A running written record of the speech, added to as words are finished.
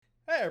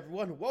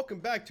everyone, welcome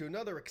back to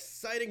another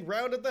exciting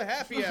round of the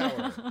happy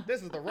hour.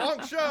 This is the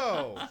wrong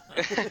show.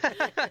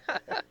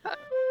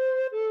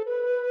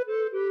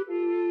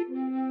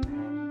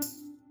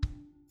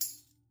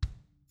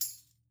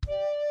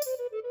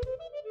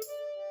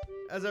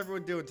 How's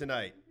everyone doing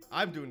tonight?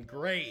 I'm doing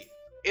great.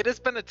 It has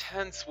been a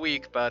tense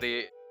week,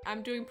 buddy.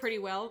 I'm doing pretty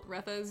well.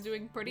 Retha is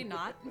doing pretty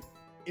not.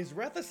 Is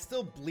Retha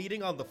still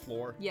bleeding on the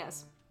floor?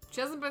 Yes.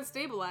 She hasn't been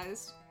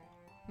stabilized.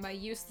 My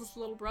useless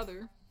little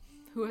brother,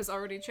 who has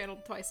already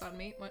channeled twice on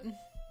me.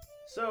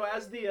 So,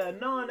 as the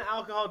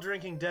non-alcohol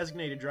drinking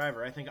designated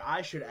driver, I think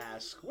I should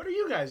ask, what are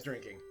you guys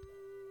drinking?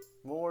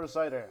 More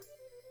cider.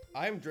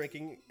 I'm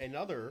drinking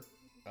another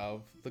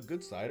of the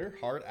good cider,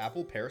 hard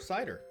apple pear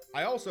cider.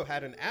 I also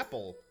had an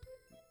apple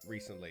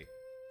recently.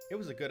 It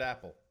was a good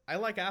apple. I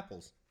like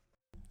apples.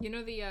 You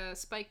know the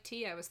spiked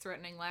tea I was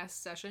threatening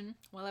last session?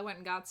 Well, I went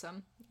and got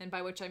some, and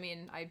by which I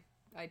mean I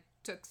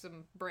took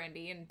some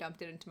brandy and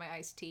dumped it into my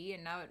iced tea,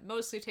 and now it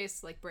mostly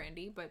tastes like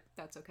brandy, but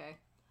that's okay.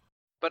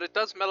 But it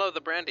does mellow the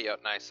brandy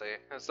out nicely,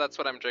 as that's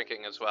what I'm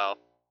drinking as well.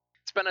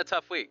 It's been a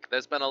tough week.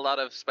 There's been a lot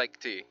of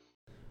spiked tea.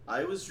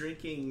 I was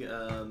drinking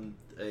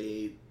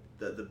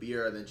the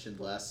beer I mentioned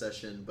last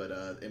session,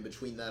 but in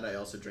between that I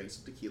also drank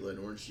some tequila and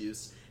orange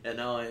juice, and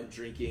now I'm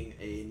drinking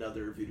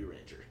another Voodoo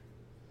Ranger.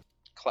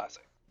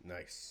 Classic.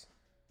 Nice.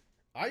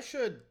 I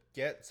should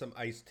get some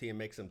iced tea and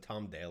make some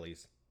Tom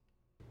Daly's.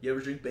 You ever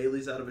drink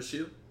Bailey's out of a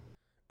shoe?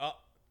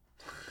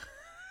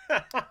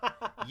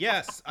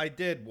 Yes, I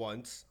did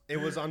once. It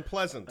was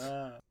unpleasant.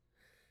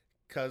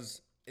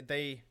 Because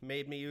they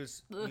made me you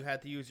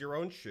had to use your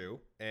own shoe,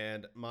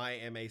 and I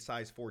am a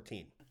size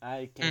 14.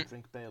 I can't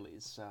drink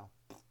Bailey's, so.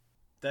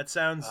 That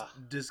sounds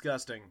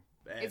disgusting.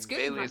 And It's good.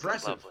 Bailey's is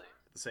impressive lovely.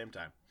 at the same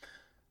time.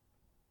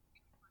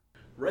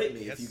 Write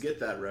me Yes. if you get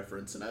that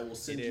reference, and I will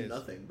send It you is.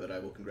 nothing, but I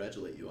will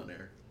congratulate you on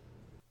air.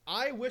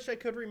 I wish I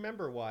could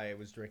remember why I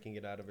was drinking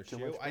it out of a Too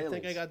shoe. much I think I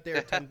Baileys. got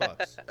there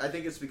 $10. I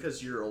think it's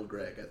because you're old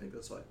Greg. I think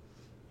that's why.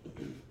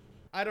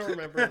 I don't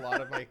remember a lot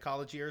of my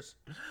college years.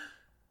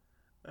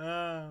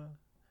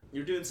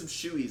 You're doing some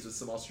shoeies with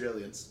some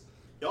Australians.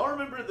 Y'all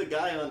remember the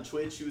guy on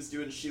Twitch who was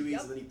doing shoeies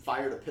and then he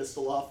fired a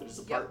pistol off in his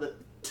apartment?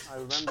 I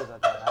remember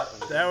that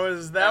happened. That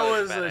was That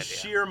was a a bad idea.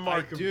 sheer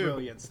mark of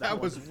brilliance. That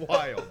one. was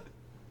wild.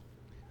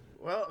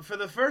 Well, for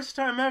the first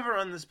time ever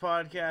on this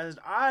podcast,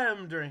 I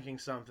am drinking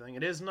something.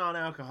 It is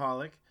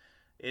non-alcoholic.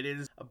 It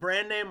is a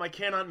brand name I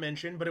cannot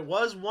mention, but it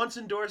was once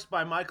endorsed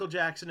by Michael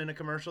Jackson in a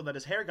commercial that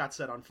his hair got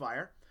set on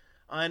fire.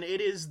 And it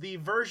is the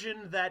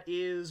version that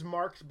is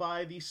marked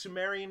by the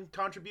Sumerian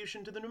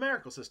contribution to the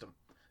numerical system.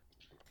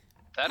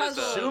 That is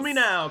Puzzles. Sue me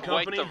now,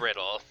 quite company. the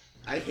riddle.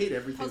 I hate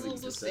everything that you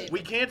Puzzles just with said. We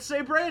can't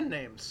say brand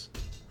names.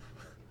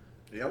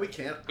 Yeah, we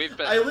can't. We've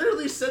been- I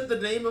literally said the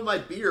name of my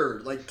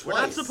beer like twice.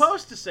 We're not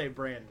supposed to say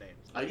brand names.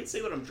 I can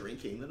say what I'm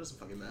drinking. That doesn't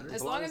fucking matter.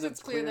 As long as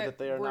it's clear that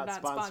they are we're not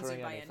not sponsoring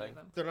sponsored by any anything. of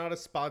them. They're not a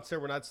sponsor.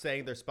 We're not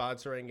saying they're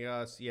sponsoring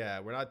us. Yeah,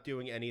 we're not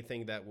doing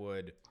anything that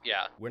would.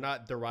 Yeah. We're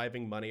not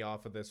deriving money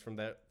off of this from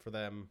that for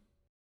them.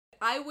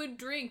 I would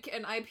drink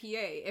an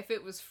IPA if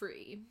it was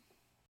free.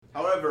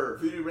 However,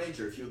 Voodoo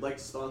Ranger, if you would like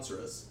to sponsor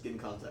us, get in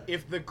contact.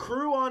 If the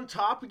crew on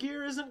Top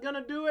Gear isn't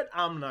gonna do it,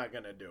 I'm not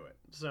gonna do it.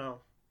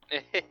 So,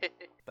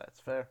 That's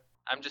fair.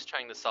 I'm just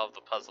trying to solve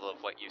the puzzle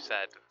of what you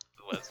said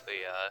was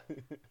the,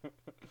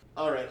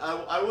 Alright,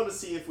 I want to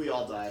see if we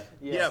all die.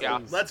 yeah, Yeah.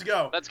 please. let's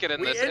go. Let's get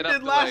in We this. Enough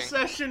ended last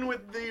delaying. session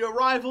with the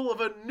arrival of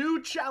a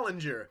new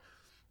challenger.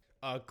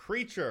 A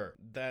creature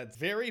that's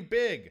very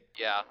big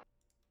Yeah.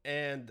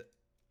 and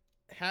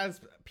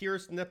has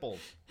pierced nipples.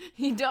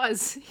 He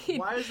does.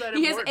 Why is that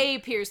He has important? a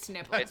pierced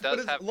nipple. That's It does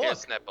what have it's-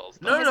 pierced look.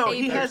 nipples. No, has no, a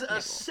he has pierced a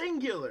nipple.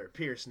 singular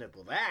pierced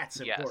nipple.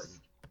 That's Yes. important.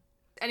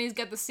 And he's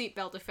got the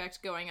seatbelt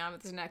effect going on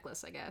with his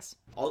necklace, I guess.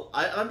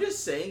 I'm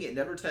just saying it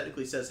never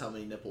technically says how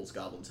many nipples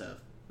goblins have.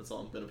 That's all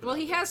I'm gonna put Well, out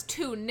he there. has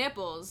two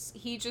nipples.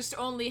 He just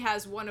only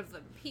has one of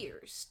them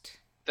pierced.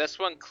 This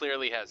one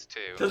clearly has two.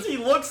 Because he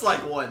looks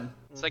like one.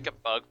 It's like a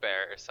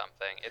bugbear or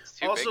something. It's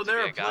too Also, big to there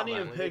be are a plenty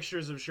goblin. of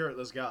pictures of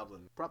shirtless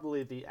goblin.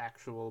 Probably the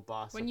actual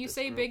boss. When of you this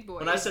say group. big boy,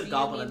 When I said do you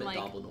goblin, I mean, meant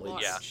like, goblinoids.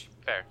 large, Yeah,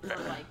 fair.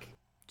 or like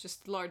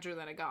just larger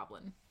than a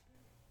goblin.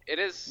 It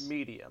is.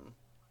 medium.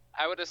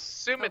 I would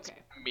assume it's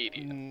Okay.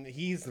 medium.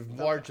 He's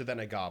larger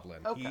than a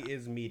goblin. Okay. He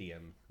is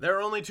medium. There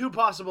are only two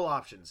possible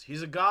options.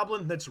 He's a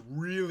goblin that's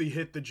really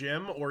hit the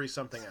gym, or he's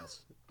something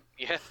else.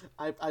 Yeah.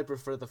 I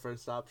prefer the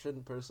first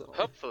option personally.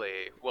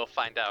 Hopefully, we'll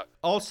find out.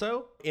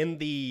 Also, in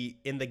the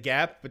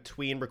gap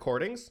between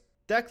recordings,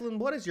 Declan,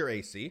 what is your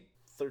AC?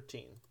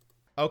 13.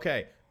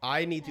 Okay,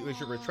 I need to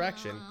issue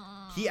retraction.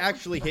 He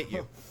actually hit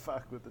you.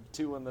 Fuck with the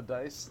 2 on the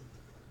dice.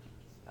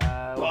 With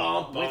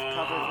cover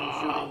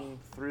from shooting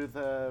through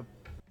the.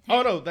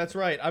 Oh no, that's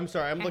right. I'm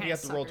sorry. I'm looking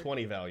at the roll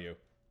 20 value.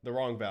 The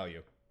wrong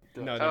value.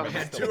 No, Oh. no,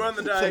 it's 2 still- on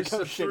the It's dice,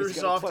 like, oh shit, through he's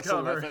got a soft plus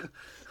cover. 11.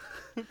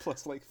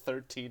 Plus like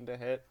 13 to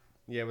hit.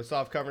 Yeah, with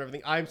soft cover and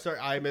everything. I'm sorry,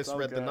 I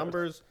misread the good.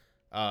 numbers.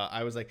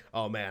 I was like,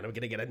 oh man, I'm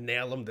gonna get a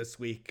nail him this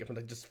week. I'm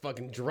gonna just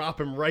fucking drop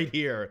him right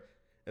here.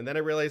 And then I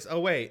realized, oh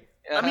wait,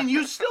 I mean,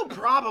 you still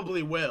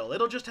probably will.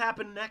 It'll just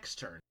happen next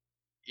turn.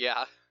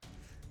 Yeah.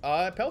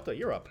 Pelta,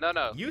 you're up.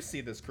 No. You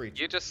see this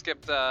creature. You just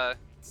skipped,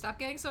 Stop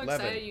getting so Levin,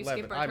 excited you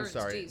Levin, skip our I'm turns.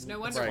 sorry. Jeez, no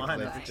wonder Right, we're Fine,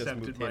 Levin dying. just moved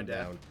Accepted my him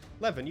death. down.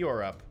 Levin, you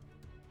are up.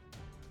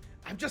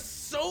 I'm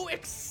just so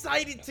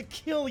excited to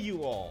kill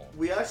you all.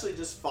 We actually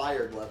just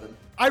fired Levin.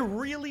 I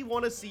really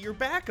want to see your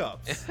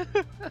backups.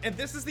 And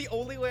this is the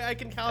only way I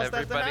can cause that to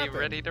everybody happen.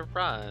 ready to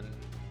run.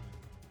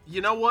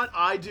 You know what?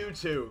 I do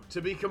too. To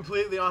be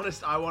completely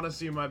honest, I want to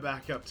see my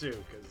backup too,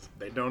 because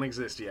they don't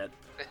exist yet.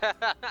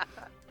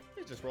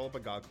 You just roll up a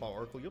Godclaw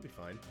Oracle, you'll be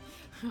fine.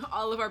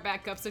 All of our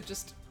backups are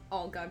just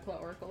all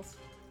Godclaw Oracles.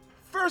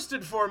 First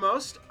and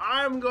foremost,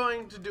 I'm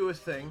going to do a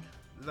thing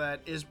that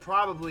is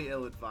probably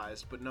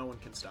ill-advised, but no one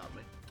can stop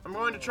me. I'm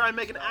going to try and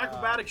make an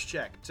acrobatics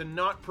check to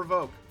not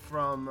provoke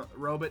from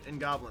Robot and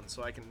Goblin,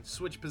 so I can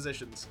switch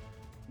positions.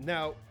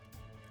 Now,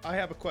 I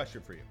have a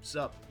question for you.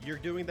 Sup? You're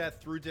doing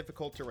that through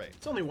difficult terrain.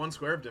 It's only one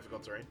square of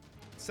difficult terrain.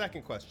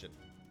 Second question.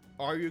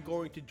 Are you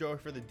going to go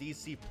for the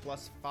DC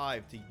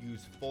 +5 to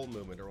use full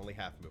movement or only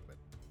half movement?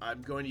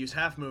 I'm going to use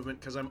half movement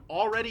because I'm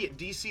already at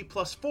DC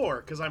 +4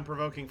 because I'm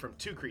provoking from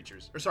 2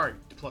 creatures. Or sorry,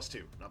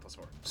 +2, not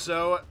 +4.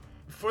 So,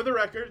 for the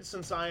record,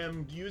 since I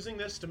am using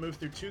this to move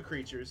through 2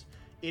 creatures,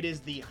 it is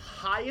the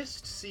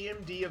highest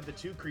CMD of the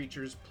 2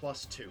 creatures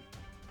 +2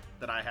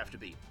 that I have to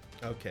beat.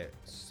 Okay,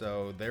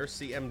 so there's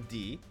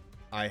CMD.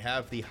 I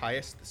have the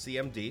highest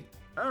CMD.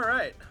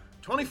 Alright,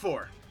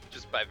 24.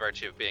 Just by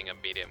virtue of being a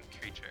medium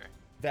creature.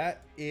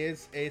 That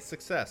is a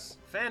success.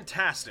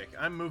 Fantastic,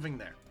 I'm moving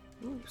there.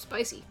 Ooh,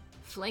 spicy.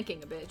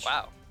 Flanking a bitch.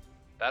 Wow.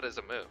 That is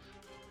a move.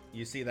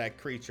 You see that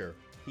creature.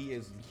 He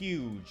is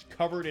huge,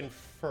 covered in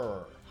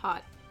fur,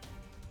 Hot.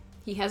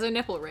 He has a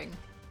nipple ring.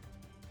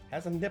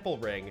 has a nipple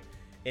ring,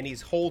 and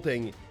he's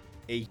holding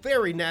a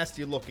very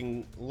nasty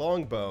looking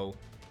longbow,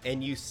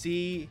 and you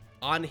see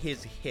on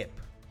his hip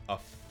a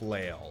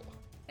flail.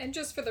 And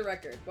just for the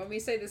record, when we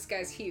say this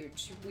guy's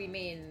huge, we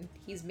mean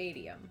he's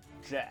medium.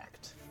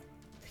 Jacked.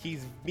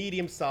 He's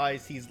medium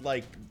sized, he's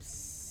like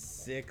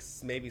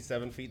 6, maybe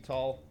 7 feet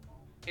tall.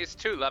 He's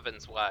 2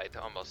 Levins wide,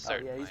 almost Oh,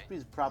 certainly. yeah,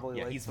 he's probably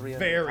Yeah, like he's 300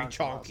 very pounds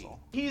chonky. muscle.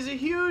 He's a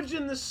huge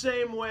in the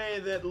same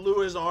way that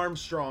Louis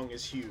Armstrong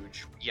is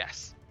huge.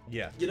 Yes.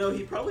 Yeah. You know,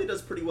 he probably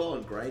does pretty well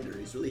on Grinder.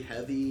 He's really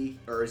heavy,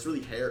 or he's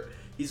really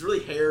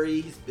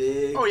hairy, he's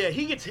big. Oh yeah,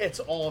 he gets hits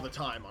all the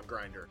time on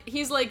Grinder.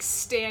 He's like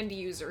stand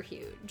user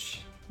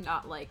huge,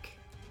 not like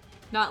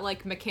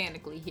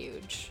mechanically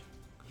huge.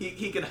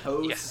 He can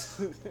hose.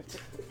 Yes.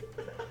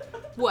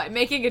 What,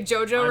 making a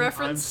JoJo I'm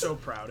reference? so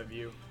proud of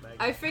you, Megan.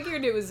 I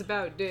figured it was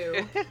about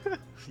due.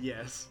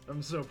 Yes,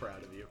 I'm so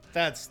proud of you.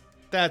 That's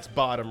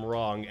bottom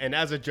wrong, and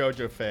as a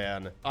JoJo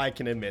fan, I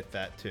can admit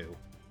that too.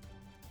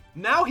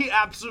 Now he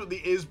absolutely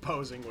is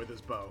posing with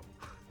his bow.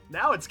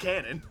 Now it's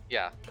canon.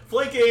 Yeah.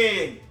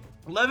 Flanking!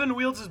 Levin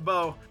wields his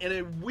bow in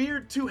a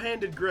weird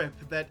two-handed grip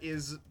that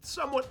is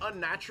somewhat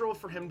unnatural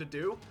for him to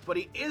do, but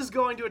he is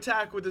going to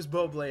attack with his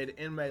bow blade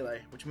in melee,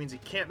 which means he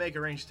can't make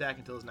a ranged attack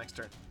until his next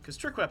turn, because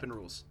trick weapon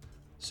rules.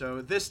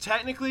 So this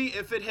technically,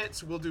 if it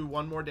hits, will do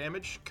 1 more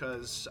damage,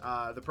 because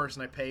the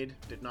person I paid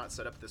did not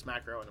set up this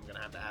macro, and I'm going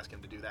to have to ask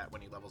him to do that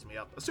when he levels me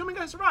up, assuming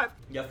I survive.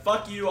 Yeah,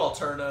 fuck you,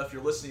 Alterna, if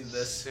you're listening to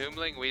this.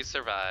 Assuming we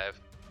survive.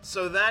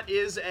 So that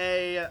is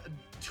a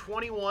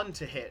 21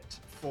 to hit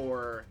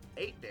for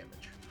 8 damage.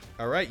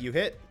 All right, you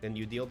hit, and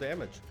you deal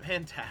damage.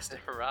 Fantastic.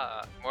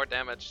 Hurrah. More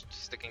damage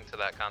sticking to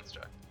that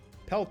construct.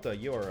 Pelta,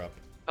 you're up.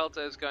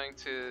 Pelta is going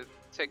to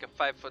take a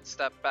 5-foot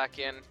step back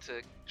in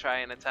to try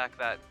and attack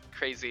that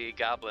crazy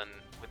goblin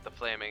with the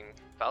flaming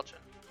falchion.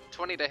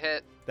 20 to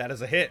hit. That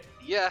is a hit.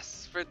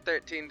 Yes, for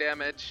 13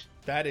 damage.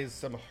 That is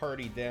some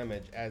hearty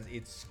damage as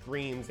it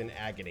screams in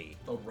agony.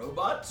 The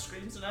robot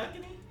screams in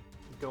agony?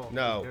 Go on,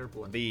 No,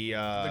 airborne. the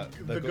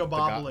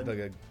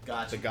goblin.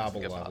 Gotcha. The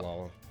gobble,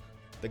 Gobble.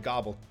 the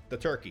gobble, the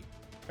turkey.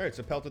 All right,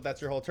 so Pelta,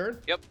 that's your whole turn.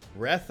 Yep.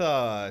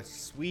 Retha,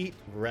 sweet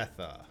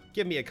Retha,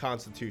 give me a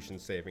Constitution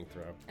saving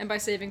throw. And by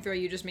saving throw,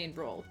 you just mean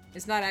roll.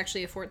 It's not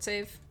actually a fort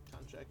save. Con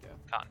check, yeah.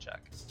 Con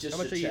check. It's just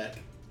How much a are you- check.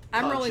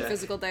 I'm Con rolling check.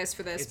 physical dice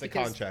for this It's a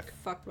because con check.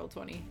 fuck roll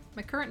 20.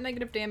 My current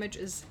negative damage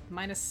is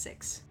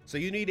 -6. So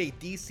you need a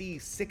DC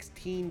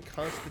 16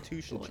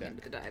 Constitution Rolling check.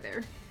 into the die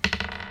there.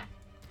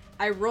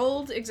 I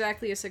rolled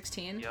exactly a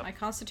 16. Yep. My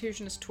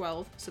constitution is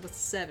 12, so that's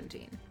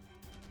 17.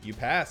 You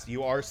pass.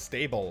 You are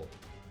stable.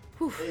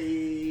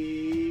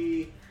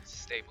 Hey.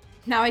 Stable.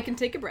 Now I can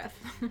take a breath.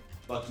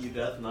 Fuck you,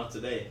 Death, not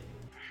today.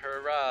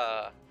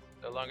 Hurrah.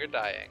 No longer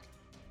dying.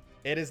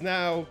 It is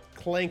now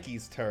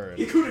Clanky's turn.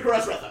 Coup de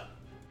grace, Retha.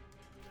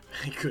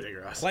 Coup de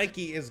grace.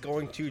 Clanky is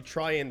going to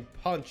try and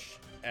punch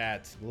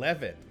at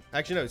Levin.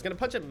 Actually, no, he's going to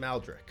punch at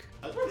Maldrick.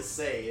 I was going to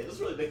say, it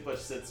doesn't really make much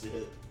sense to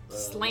hit.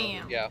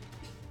 Slam. Yeah.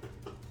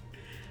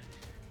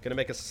 Going to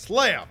make a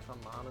slam. Come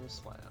on and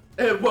slam.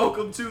 And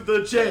welcome to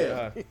the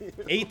jam.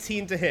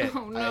 18 to hit.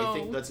 Oh no. I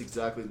think that's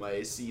exactly my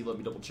AC. Let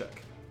me double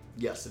check.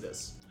 Yes, it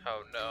is.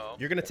 Oh no.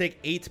 You're going to take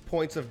 8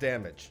 points of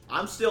damage.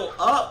 I'm still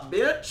up,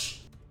 bitch.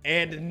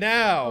 And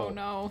now, Oh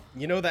no.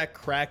 you know that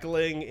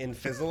crackling and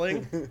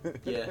fizzling?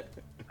 Yeah.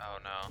 Oh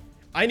no.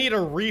 I need a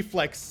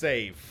reflex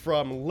save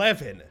from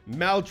Levin,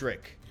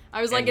 Maldrick,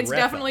 I was like, And it's Retha,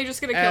 definitely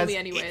just gonna kill as me it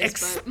anyways. But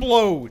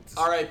explodes.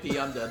 R.I.P.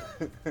 I'm dead.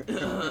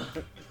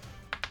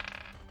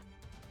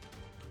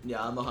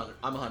 Yeah, I'm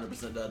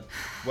 100% dead.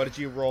 What did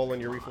you roll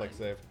in your reflex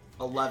save?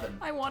 11.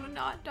 I want to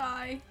not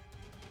die.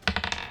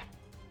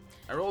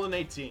 I rolled an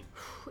 18.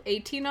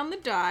 18 on the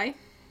die.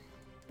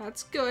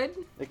 That's good.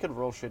 It could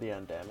roll shitty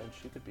on damage.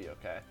 You could be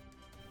okay.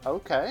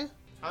 Okay.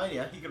 Oh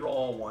yeah, he could roll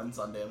all ones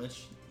on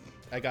damage.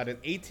 I got an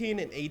 18,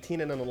 an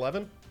 18, and an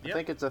 11. I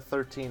think it's a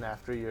 13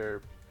 after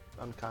your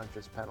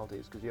unconscious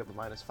penalties because you have a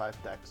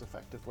 -5 dex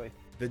effectively.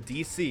 The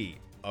DC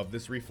of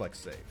this reflex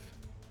save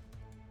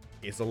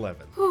is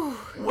 11.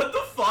 What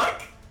the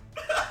fuck?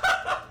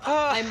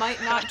 I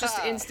might not just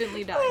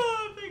instantly die.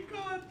 Oh, thank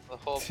God. The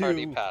whole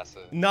party To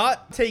passes.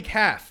 not take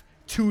half,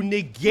 to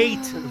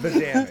negate the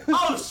damage.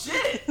 Oh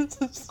shit!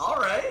 All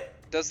right.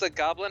 Does the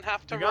goblin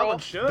have to The roll? goblin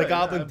should. The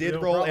goblin I have did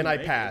no roll, problem and I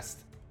making it. passed.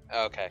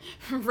 Okay.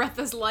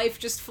 Retha's life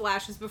just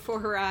flashes before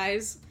her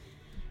eyes.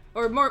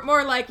 Or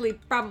more likely,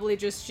 probably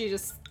she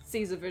just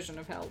sees a vision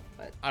of hell.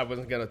 But I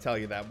wasn't gonna tell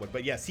you that one,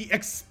 but yes, he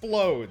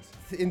explodes.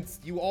 And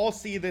you all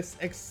see this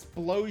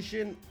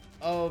explosion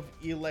of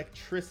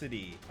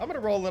electricity. I'm gonna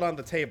roll it on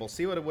the table,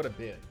 see what it would have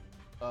been.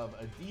 Of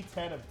a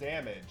D10 of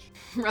damage.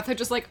 Retha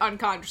just like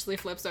unconsciously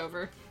flips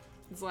over.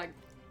 It's like,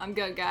 I'm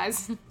good,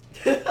 guys.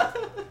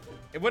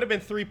 It would have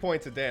been 3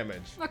 points of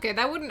damage. Okay,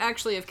 that wouldn't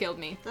actually have killed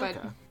me, but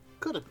Okay.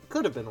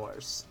 Could have been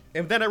worse.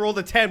 And then I rolled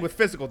a 10 with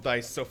physical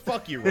dice, so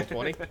fuck you, roll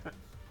 20.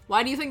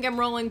 why do you think I'm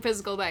rolling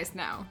physical dice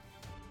now?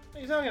 What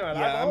are you talking about?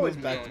 Yeah, I've I'm always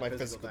moving been back to rolling my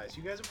physical physical. dice.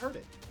 You guys have heard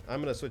it. I'm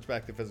gonna switch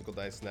back to physical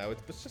dice now.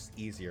 It's just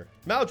easier.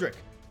 Maldrick,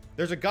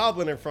 there's a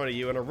goblin in front of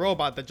you and a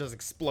robot that just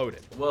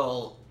exploded.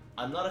 Well,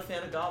 I'm not a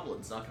fan of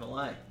goblins, not gonna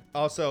lie.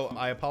 Also,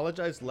 I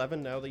apologize,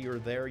 Levin, now that you're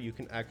there, you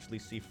can actually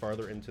see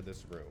farther into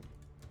this room.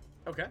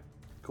 Okay.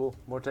 Cool.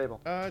 More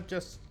table.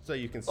 Just so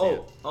you can see Oh,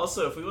 it.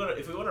 also, if we want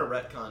to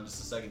retcon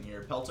just a second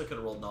here, Pelta could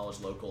have rolled knowledge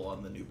local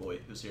on the new boy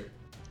who's here.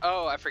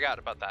 Oh, I forgot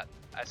about that.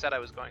 I said I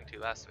was going to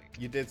last week.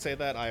 You did say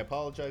that. I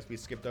apologize. We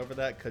skipped over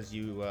that because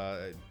you,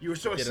 You were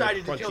so Did a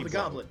excited to crunchy kill the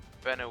blow. goblin.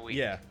 Been a week.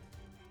 yeah,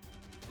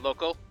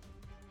 Local?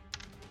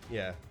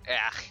 yeah.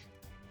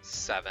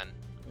 7.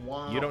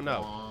 You don't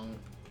know.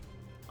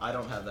 I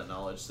don't have that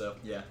knowledge, so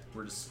yeah,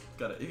 we're just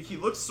gonna. He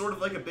looks sort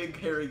of like a big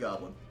hairy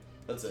goblin.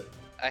 That's it.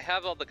 I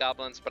have all the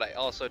goblins, but I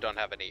also don't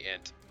have any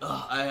int.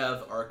 I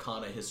have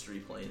Arcana history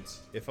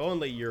planes. If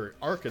only your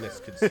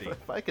Arcanist could see.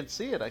 If I could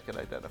see it, I could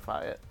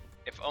identify it.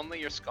 If only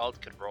your Scald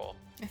could roll.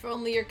 If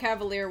only your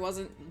cavalier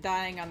wasn't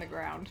dying on the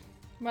ground.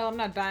 Well, I'm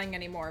not dying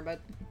anymore, but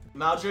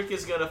Maldrick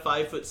is gonna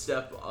 5-foot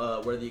step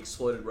where the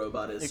exploded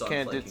robot is. You so I'm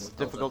can't. flanking It's with Pelta.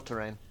 difficult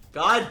terrain.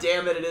 God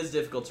damn it! It is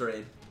difficult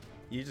terrain.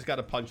 You just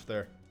gotta punch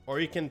there. Or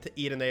you can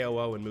eat an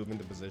AOO and move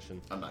into position.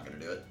 I'm not gonna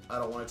do it. I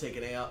don't want to take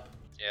an A up.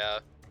 Yeah.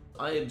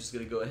 I am just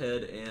gonna go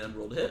ahead and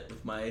roll the hit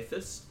with my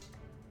fist.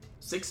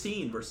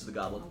 16 versus the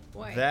goblin. oh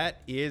boy.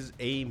 That is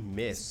a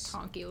miss.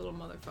 Conky little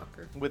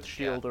motherfucker. With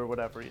shield or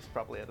whatever, he's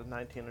probably at a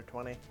 19 or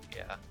 20.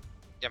 Yeah.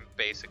 I'm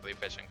basically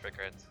fishing for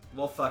crits.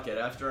 Well, fuck it.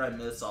 After I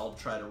miss, I'll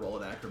try to roll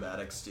an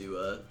acrobatics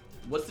to,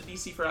 what's the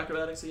DC for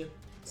acrobatics again?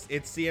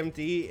 It's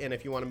CMD, and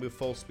if you want to move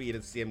full speed,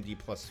 it's CMD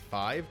plus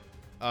 5.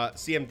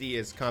 CMD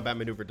is combat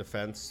maneuver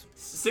defense.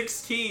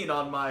 16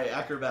 on my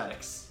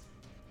acrobatics.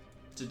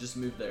 To just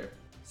move there.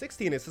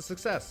 16 is a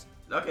success.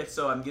 Okay,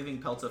 so I'm giving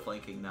Pelta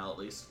flanking now at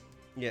least.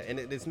 Yeah, and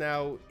it is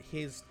now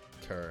his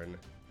turn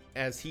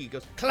as he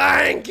goes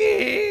clanky.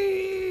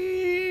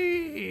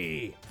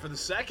 For the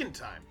second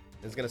time.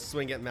 Is gonna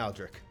swing at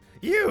Maldrick.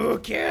 You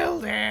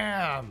killed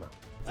him.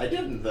 I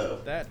didn't, though.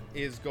 That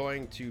is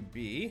going to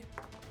be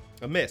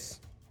a miss.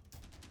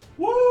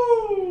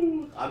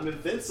 Woo! I'm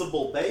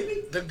invincible,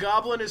 baby! The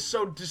goblin is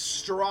so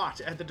distraught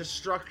at the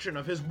destruction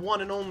of his one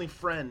and only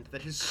friend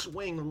that his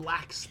swing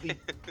lacks the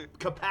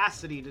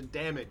capacity to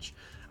damage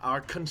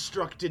our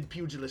constructed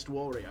pugilist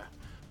warrior.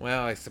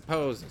 Well, I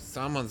suppose if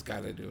someone's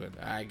got to do it,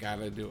 I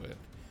gotta do it.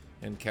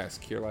 And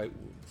cast Cure Light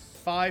Wounds.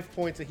 5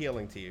 points of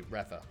healing to you,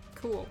 Retha.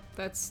 Cool.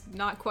 That's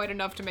not quite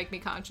enough to make me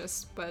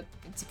conscious, but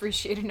it's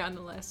appreciated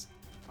nonetheless.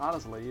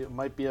 Honestly, it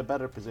might be a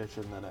better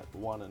position than at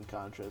 1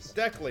 unconscious.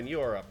 Declan, you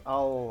are up.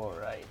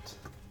 Alright.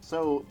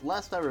 So,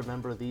 last I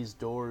remember, these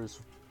doors,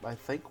 I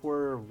think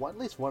were, at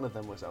least one of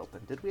them was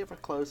open. Did we ever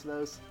close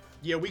those?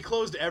 Yeah, we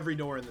closed every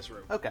door in this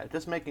room. Okay,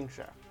 just making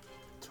sure.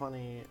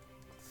 20,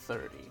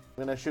 30. I'm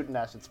gonna shoot an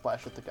acid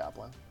splash at the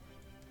goblin.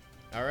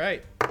 All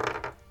right.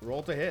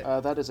 Roll to hit.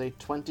 That is a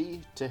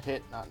 20 to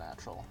hit, not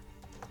natural.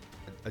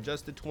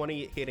 Adjusted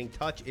 20 hitting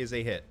touch is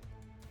a hit.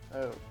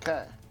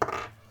 Okay.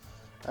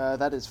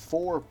 That is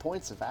 4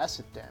 points of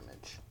acid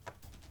damage.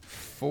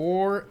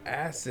 4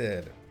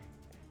 acid.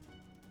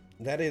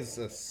 That is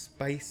a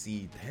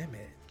spicy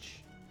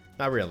damage.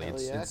 Not really. Hell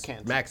It's, yeah, it's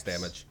can't max fix.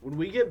 damage. When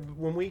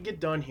we get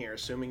done here,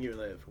 assuming you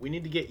live, we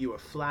need to get you a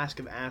flask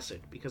of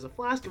acid, because a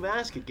flask of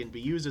acid can be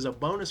used as a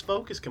bonus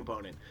focus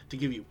component to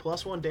give you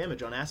 +1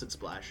 damage on acid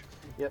splash.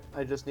 Yep,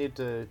 I just need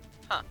to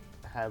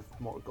have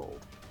more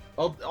gold.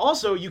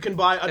 Also, you can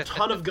buy a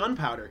ton of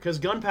gunpowder, because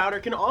gunpowder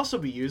can also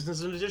be used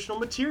as an additional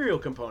material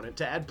component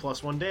to add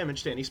 +1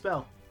 damage to any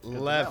spell.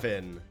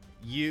 Levin,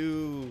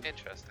 you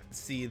Interesting.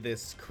 see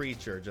this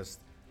creature just,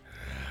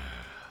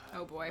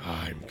 Oh boy.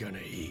 I'm gonna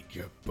eat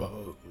your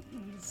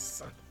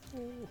bones.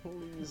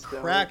 Please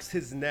Cracks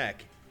his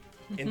neck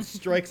and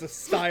strikes a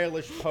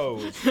stylish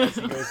pose as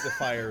he goes to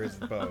fire his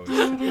bows.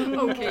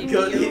 Okay.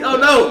 Good. Theo.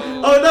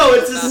 Oh no!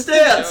 It's his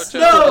stance. Jojo.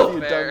 No. What have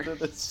you Fair. done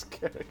to this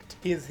character?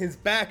 His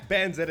back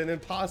bends at an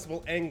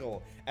impossible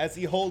angle as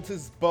he holds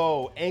his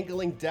bow,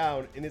 angling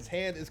down, and his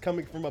hand is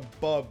coming from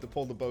above to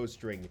pull the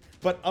bowstring,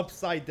 but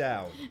upside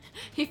down.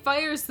 He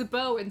fires the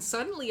bow, and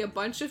suddenly a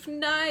bunch of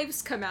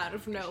knives come out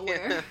of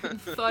nowhere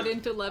and thud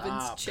into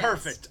Levin's chest.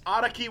 Perfect.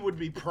 Araki would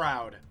be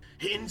proud.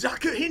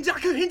 Hinjaku,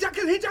 Hinjaku,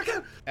 Hinjaku,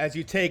 Hinjaku! As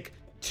you take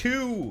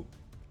 2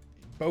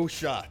 bow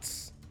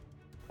shots.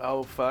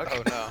 Oh, fuck.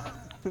 Oh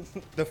no.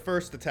 The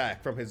first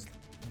attack from his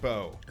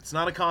bow. It's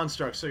not a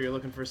construct, so you're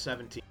looking for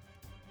 17.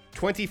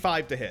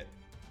 25 to hit.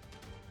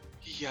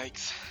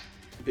 Yikes.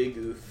 Big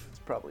oof. It's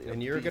probably a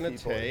And you're gonna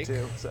beefy boy, take-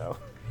 too, so.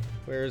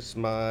 Where's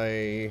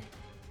my...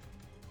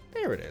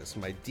 There it is,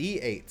 my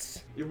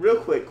D8s. Real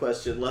quick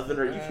question, Levin,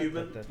 are you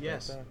human?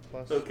 Yes.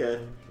 Okay.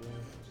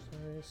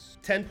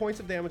 10 points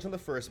of damage on the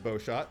first bow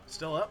shot.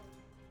 Still up?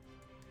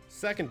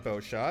 Second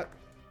bow shot,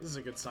 This is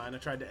a good sign. I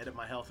tried to edit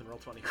my health and roll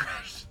 20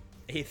 crashed.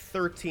 a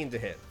 13 to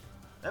hit.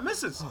 That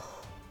misses.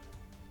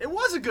 It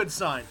was a good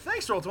sign.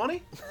 Thanks, roll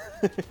 20.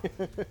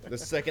 The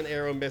second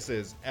arrow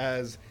misses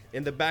as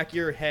in the back of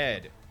your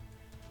head,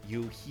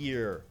 you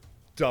hear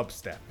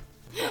dubstep.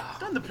 I've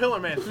done the Pillar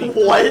Man theme.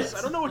 What? twice.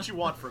 I don't know what you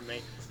want from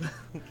me.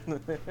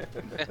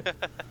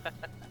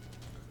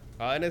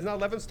 And it's now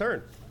Levin's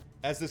turn.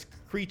 As this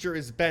creature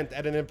is bent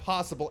at an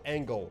impossible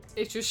angle.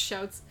 It just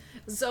shouts,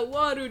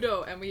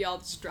 Zawarudo! And we all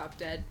just drop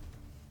dead.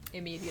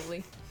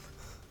 Immediately.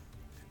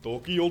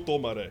 Tokyo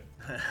Tomare.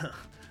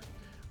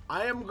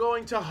 I am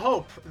going to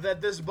hope that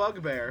this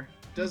bugbear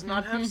does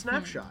not have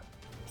Snapshot.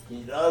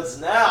 He does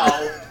now.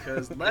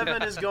 Because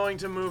Levin is going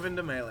to move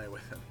into melee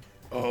with him.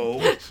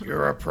 Oh,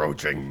 you're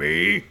approaching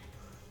me?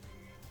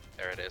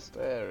 There it is.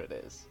 There it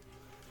is.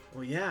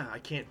 Well, yeah, I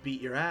can't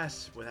beat your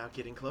ass without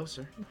getting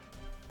closer.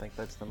 I think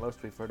that's the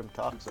most we've heard him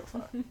talk so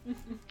far.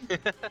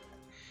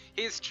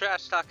 He's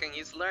trash talking.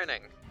 He's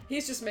learning.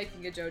 He's just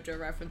making a JoJo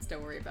reference,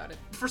 don't worry about it.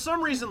 For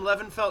some reason,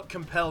 Levin felt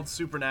compelled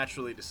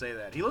supernaturally to say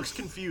that. He looks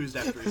confused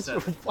after he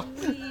said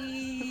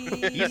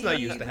it. He's not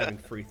used to having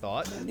free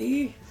thought.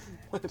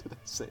 Why did I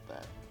say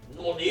that?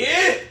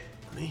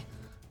 Me?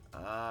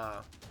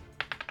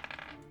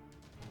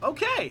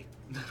 Okay.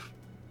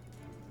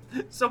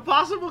 So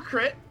possible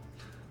crit.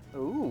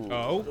 Ooh.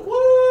 Oh,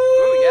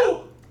 Ooh,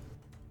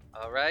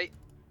 yeah. All right.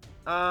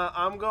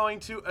 I'm going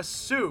to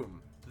assume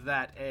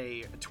that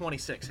a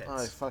 26 hits.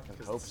 I fucking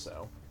hope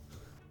so.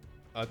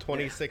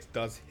 26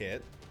 does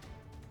hit.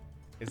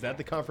 Is that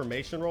the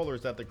confirmation roll or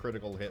is that the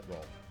critical hit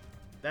roll?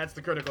 That's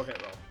the critical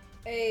hit roll.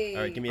 Hey.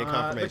 All right, give me a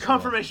confirmation. The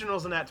confirmation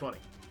roll's a nat 20.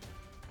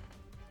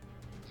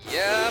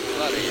 Yeah, Roll.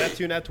 buddy. Is that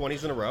 2 nat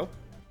 20s in a row?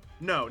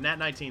 No, nat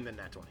 19, then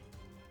nat 20.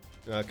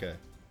 Okay.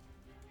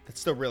 That's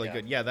still really Yeah.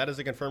 good. Yeah, that is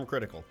a confirmed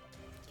critical.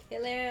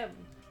 Kill him.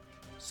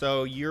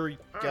 So you're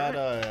got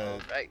a...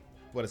 Right.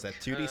 What is that,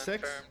 2d6?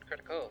 Confirmed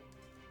critical.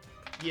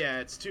 Yeah,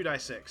 it's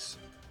 2d6.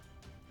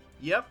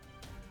 Yep.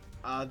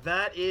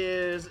 That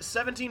is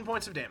 17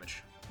 points of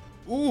damage.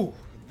 Ooh,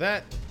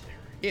 that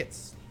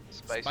hits.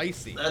 Spicy.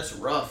 Spicy. That's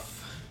rough.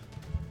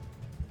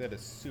 That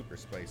is super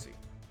spicy.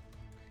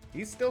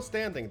 He's still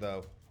standing,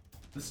 though.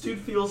 This dude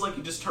feels like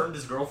he just turned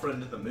his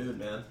girlfriend into the moon,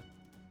 man.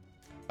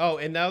 Oh,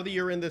 and now that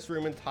you're in this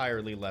room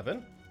entirely,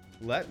 Levin,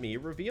 let me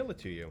reveal it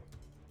to you.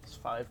 There's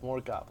 5 more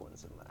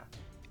goblins in there.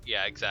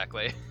 Yeah,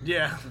 exactly.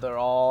 Yeah. They're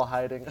all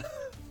hiding.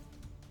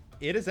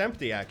 It is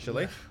empty,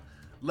 actually.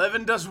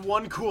 Levin does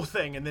one cool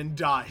thing and then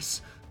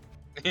dies.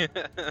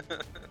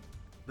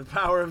 The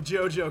power of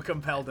JoJo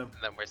compelled him.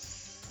 And then we're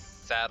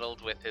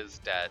saddled with his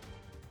dead.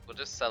 We'll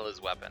just sell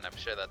his weapon. I'm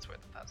sure that's worth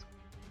 1,000.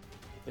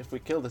 If we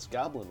kill this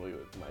goblin,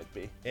 might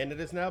be. And it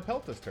is now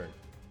Pelta's turn.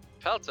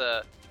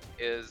 Pelta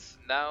is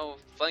now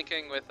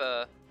flanking with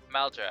a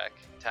Maldrak.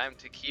 Time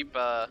to keep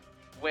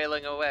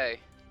wailing away.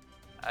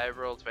 I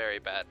rolled very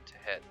bad to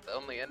hit.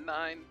 Only a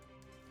 9.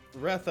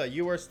 Retha,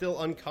 you are still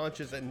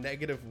unconscious at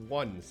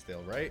 -1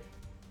 still, right?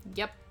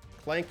 Yep.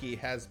 Clanky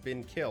has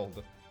been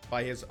killed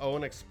by his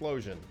own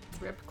explosion.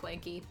 Rip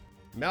Clanky.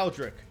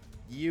 Maldrick,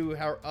 you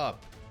are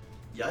up.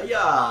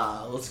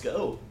 Yeah, let's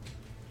go.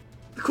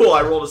 Cool,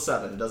 I rolled a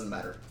 7. It doesn't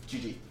matter.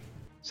 GG.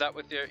 Is that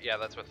with your... Yeah,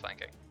 that's with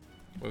flanking.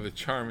 With a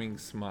charming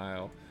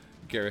smile,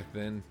 Gareth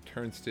then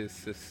turns to his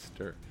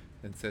sister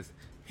and says,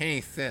 "Hey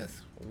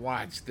sis,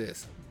 watch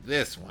this.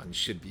 This one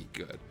should be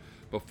good,"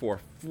 before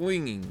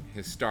flinging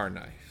his star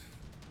knife.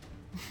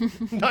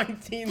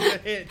 19 to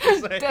hit.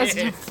 Just a That's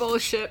hit.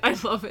 bullshit. I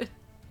love it.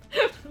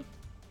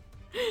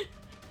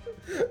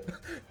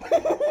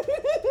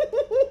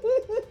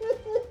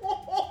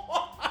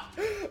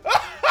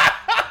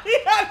 He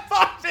had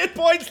 5 hit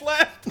points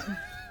left.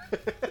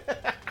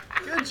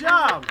 Good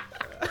job.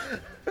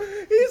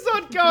 He's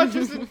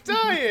unconscious and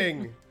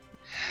dying.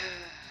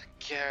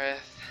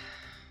 Gareth.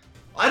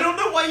 I don't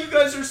know why you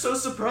guys are so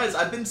surprised.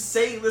 I've been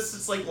saying this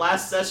since like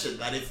last session,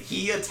 that if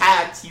he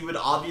attacked, he would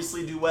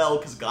obviously do well,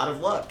 because God of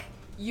Luck.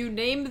 You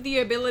named the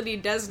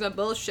ability Desna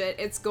bullshit.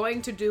 It's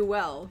going to do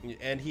well.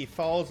 And he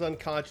falls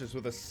unconscious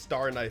with a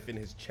star knife in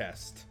his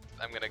chest.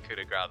 I'm gonna coup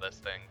de grace this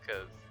thing,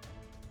 because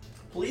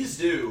Please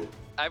do.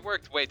 I've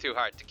worked way too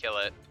hard to kill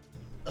it.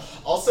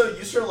 Also,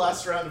 use your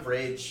last round of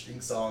Rage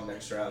in Song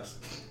next round.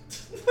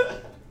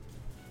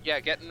 Yeah,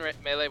 get in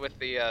melee with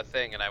the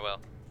thing, and I will.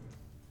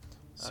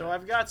 So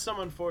I've got some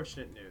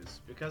unfortunate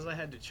news. Because I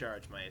had to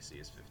charge, my AC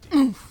is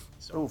 15.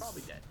 So I'm Oof.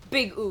 probably dead.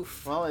 Big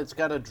oof. Well, it's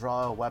got to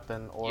draw a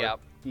weapon or Yep.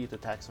 eat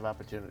attacks of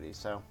opportunity,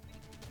 so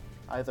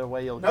either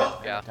way you'll No. get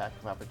an Yeah. attack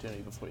of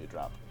opportunity before you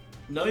drop.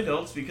 No, you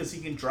don't, because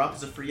he can drop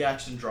as a free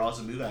action, draw as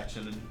a move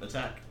action, and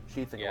attack.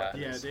 Sheathing Yeah.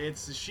 weapons. Yeah,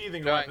 it's the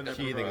sheathing Going weapon that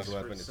Sheathing provides is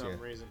for weapon, some yeah.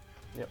 reason.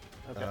 Yep.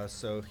 Okay.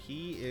 So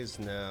he is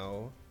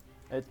now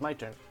It's my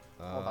turn.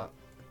 Hold on.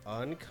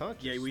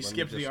 unconscious. Yeah, we Let me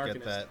skipped the just get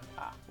Arcanist. that.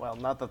 Well,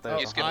 not that Oh,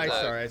 there's You a skipped I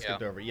the- sorry, I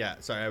skipped yeah. over. Yeah,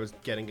 sorry, I was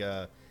getting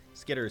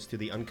skitters to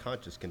the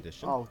unconscious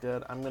condition. Oh,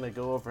 good. I'm gonna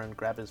go over and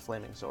grab his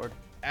flaming sword.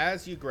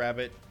 As you grab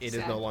it, it is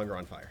Sad. no longer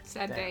on fire.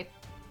 Sad Damn. day.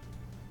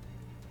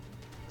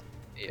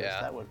 'Cause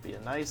Yeah. That would be a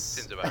nice.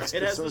 Seems about right. extra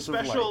It has the source of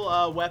light.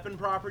 special weapon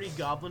property,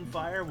 Goblin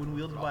Fire. When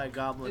wielded by a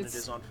goblin, It's- it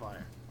is on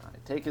fire.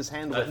 Alright, take his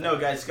hand with No,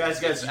 it. guys, It's you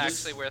actually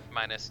just, worth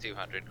minus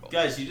 200 gold.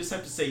 guys, you just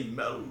have to say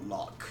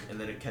Moloch, and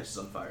then it catches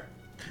on fire.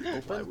 Why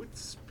Open. would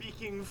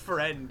speaking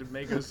friend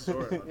make a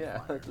sword on Yeah,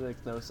 fire? that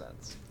makes no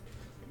sense.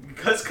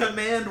 Because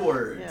command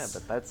words. Yeah,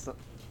 but that's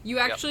You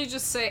actually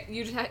just say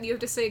you have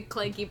to say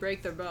Clanky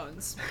break their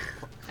bones,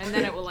 and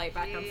then it will light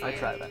back on I fire.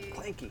 try that.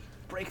 Clanky,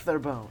 break their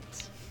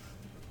bones.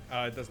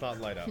 It does not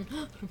light up.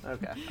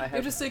 Okay, I You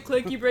have. just say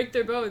Clanky break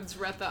their bones.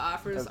 Retha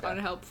offers Okay.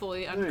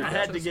 unhelpfully. I I unconscious.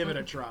 had to give it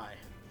a try.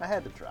 I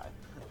had to try.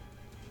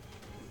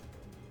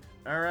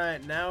 All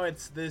right, now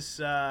it's this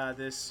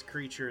this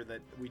creature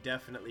that we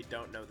definitely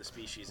don't know the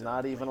species of.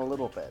 Not even a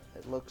little bit.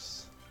 It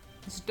looks.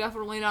 It's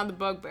definitely not the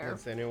bugbear.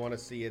 Does anyone want to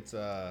see its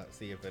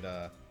see if it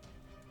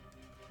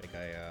think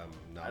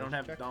I don't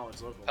have check?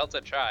 knowledge local.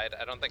 Pelta tried.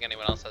 I don't think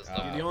anyone else has Uh,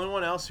 them. The only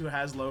one else who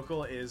has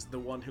local is the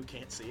one who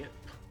can't see it.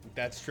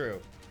 That's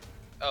true.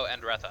 Oh,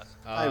 and Retha.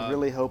 I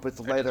really hope it's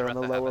does later on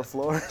the Retha have lower it?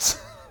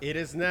 floors. It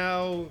is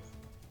now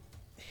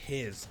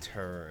his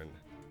turn.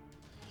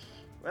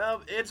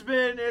 Well, it's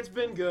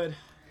been good.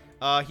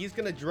 He's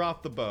gonna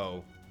drop the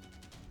bow,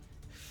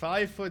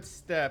 5-foot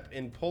step,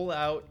 and pull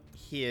out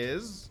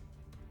his.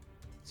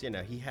 So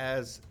he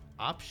has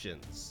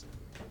options.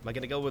 Am I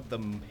gonna go with the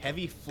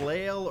heavy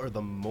flail or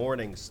the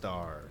morning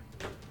star?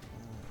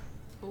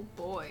 Oh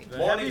boy. The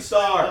Morning heavy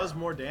Star. flail does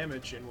more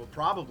damage and will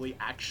probably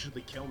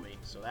actually kill me.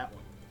 So that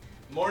one.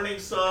 Morning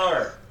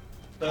Star.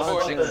 Best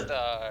Morning weapon.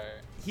 Star.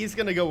 He's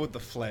gonna go with the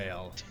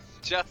flail,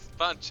 Just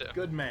punch him.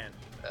 Good man.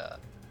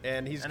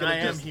 and he's And gonna I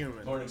am just.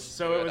 human. Morning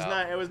So it was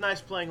Star. It was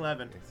nice playing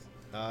Levin.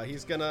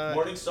 He's gonna.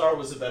 Morning Star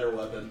was a better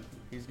weapon.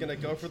 He's gonna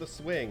go for the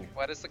swing.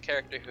 What is the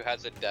character who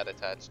has a dead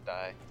attached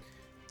die?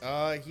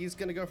 He's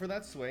gonna go for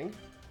that swing.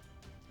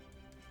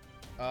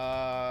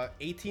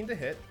 18 to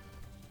hit,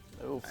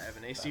 Oof, I have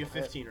an AC of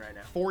that'll hit. 15 right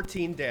now,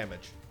 14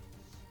 damage.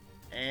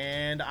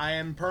 and I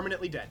am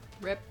permanently dead.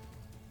 Rip.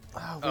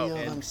 Oh, we Oh, owe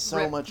and them so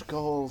rip. much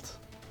gold.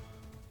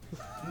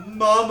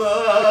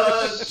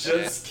 Mama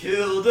just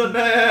killed a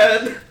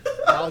man.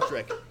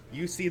 Aldrich,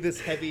 you see this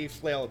heavy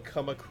flail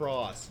come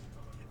across,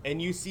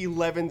 and you see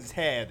Levin's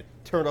head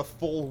turn a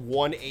full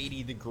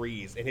 180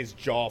 degrees, and his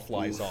jaw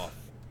flies Oof. off.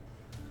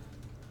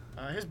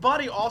 His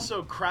body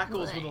also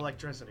crackles with Right.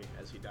 electricity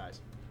as he dies.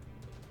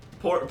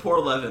 Poor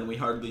Levin, we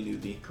hardly knew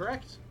thee.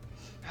 Correct.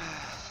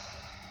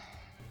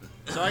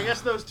 So I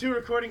guess those 2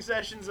 recording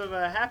sessions of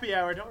Happy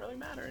Hour don't really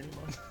matter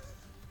anymore.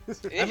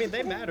 I mean,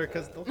 they matter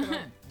because they'll come out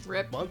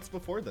Rip. months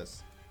before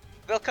this.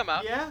 They'll come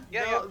out. Yeah,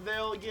 Yeah,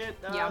 they'll get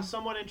Yeah.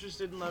 somewhat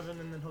interested in Levin,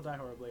 and then he'll die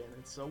horribly, and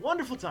it's a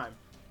wonderful time.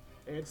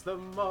 It's the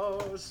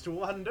most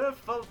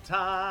wonderful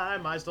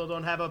time. I still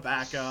don't have a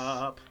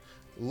backup.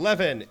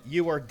 Levin,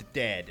 you are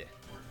dead.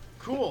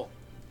 Cool.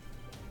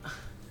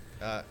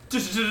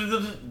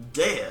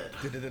 Dead.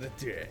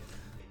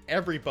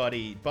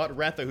 Everybody but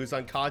Retha, who's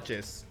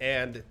unconscious,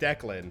 and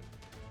Declan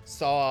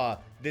saw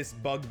this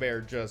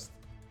bugbear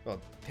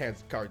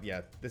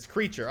this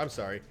creature, I'm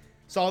sorry,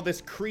 saw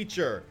this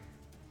creature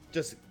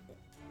just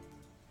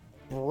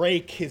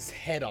break his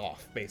head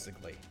off,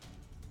 basically.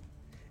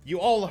 You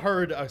all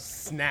heard a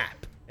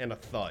snap and a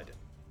thud.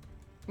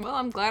 Well,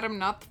 I'm glad I'm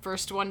not the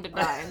first one to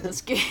die in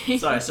this game.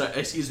 Sorry,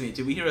 excuse me.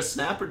 Did we hear a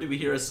snap or did we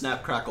hear a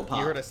snap, crackle, pop?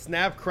 You heard a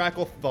snap,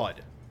 crackle,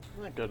 thud.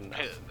 Not good enough.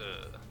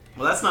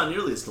 Well, that's not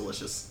nearly as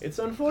delicious. It's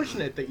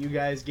unfortunate that you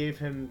guys gave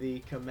him the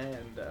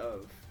command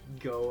of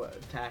go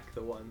attack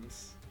the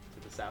ones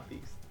to the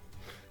southeast.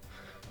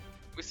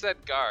 We said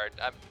guard.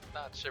 I'm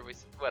not sure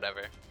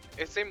whatever.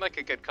 It seemed like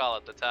a good call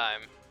at the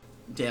time.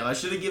 Damn, I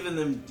should have given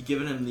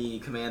him the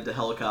command to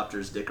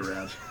helicopters dick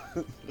around.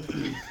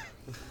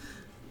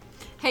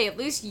 Hey, at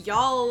least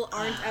y'all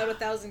aren't out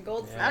 1,000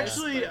 gold for this.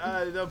 Actually,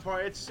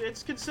 but-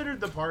 it's considered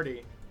the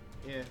party.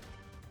 Yeah.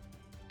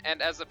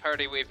 And as a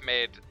party, we've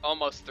made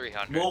almost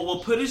 300. We'll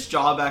put his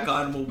jaw back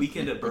on and we'll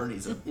weekend at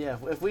Bernie's him. Yeah,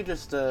 if we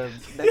just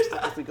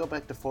if we go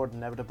back to Fort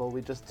Inevitable,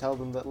 we just tell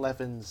them that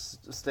Levin's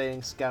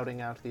staying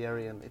scouting out the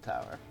area in the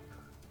tower.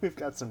 We've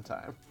got some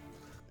time.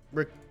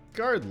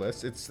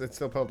 Regardless, it's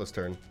still Pelta's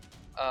turn.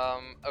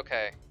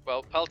 Okay.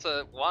 Well,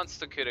 Pelta wants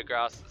to coup de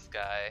grace this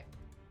guy,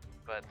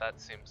 but that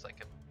seems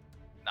like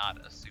not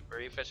a super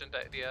efficient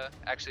idea.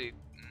 Actually,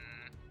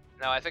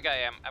 no, I think I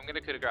am. I'm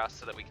gonna coup de grace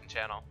so that we can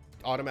channel.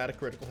 Automatic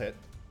critical hit.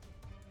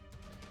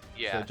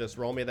 Yeah. So just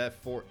roll me that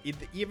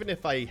even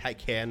if I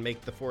can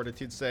make the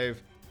fortitude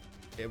save,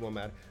 it won't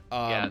matter.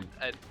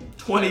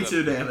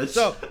 22 damage.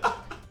 So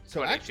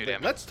 22 actually,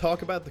 damage. let's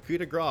talk about the coup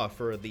de grace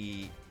for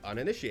the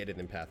uninitiated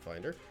in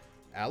Pathfinder.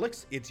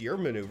 Alex, it's your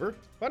maneuver.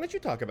 Why don't you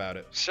talk about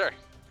it? Sure.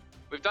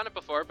 We've done it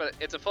before, but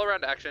it's a full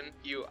round action.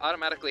 You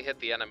automatically hit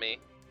the enemy,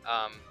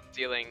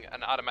 dealing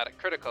an automatic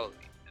critical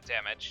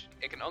damage.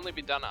 It can only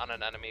be done on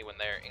an enemy when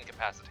they're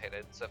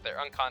incapacitated. So if they're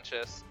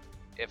unconscious,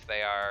 if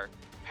they are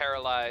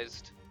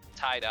paralyzed,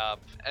 tied up,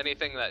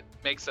 anything that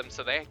makes them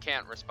so they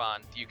can't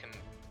respond, you can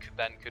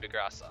then coup de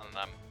grace on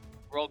them.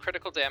 Roll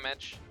critical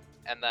damage,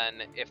 and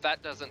then if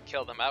that doesn't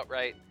kill them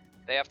outright,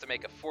 they have to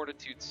make a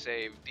fortitude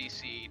save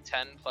DC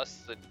 10 plus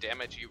the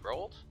damage you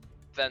rolled.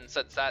 Then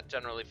since that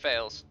generally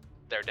fails,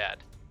 they're dead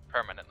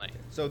permanently.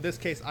 So in this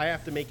case, I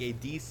have to make a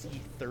DC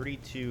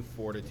 32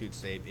 fortitude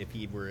save if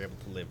he were able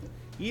to live.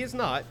 He is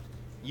not.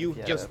 You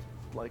Yeah, just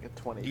like a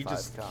 25 you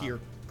just con. hear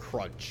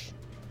crunch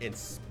and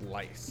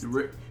splice.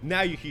 You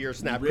Now you hear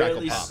snap,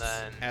 rarely crackle, pop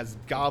then- as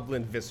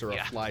goblin viscera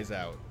Yeah. flies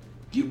out.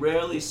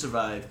 rarely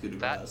survive coup de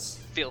That grace.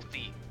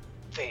 filthy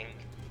thing.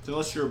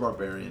 Unless you're a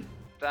barbarian.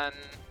 Then,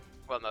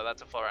 well, no,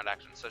 that's a full round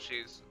action, so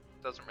she's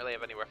doesn't really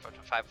have anywhere for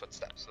 5 foot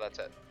steps, so that's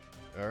it.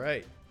 All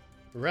right.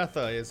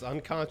 Retha is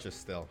unconscious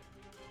still.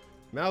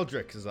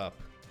 Maldrick is up.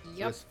 He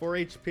Yep. has 4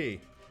 HP,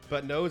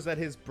 but knows that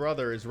his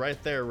brother is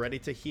right there ready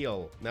to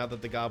heal now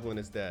that the goblin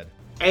is dead.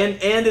 And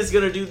is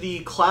gonna do the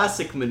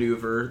classic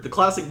maneuver, the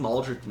classic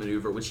Maldrick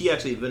maneuver, which he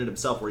actually invented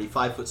himself, where he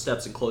 5 foot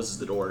steps and closes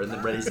the door, and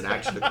then readies an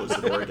action to close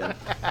the door again.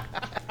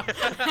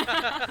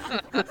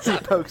 He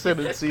pokes in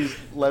and sees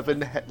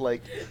Levin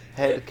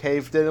head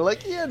caved in.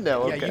 Like, yeah,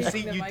 no, okay. Yeah, you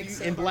see The you mic's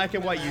so in far black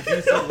and from white. the You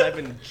mic. do see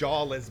Levin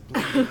jawless,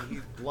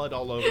 bleeding, blood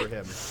all over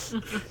him.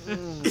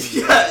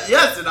 Yeah,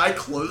 yes, and I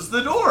close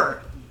the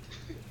door.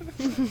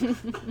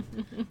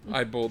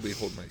 I boldly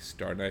hold my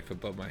star knife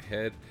above my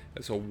head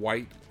as a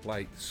white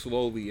light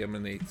slowly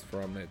emanates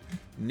from it,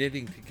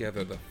 knitting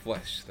together the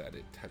flesh that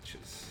it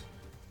touches.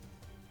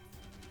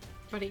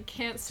 But he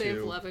can't save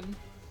 2. Levin.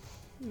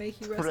 May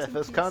he rest in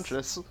Retha's peace.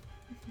 conscious.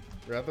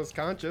 Retha's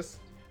conscious.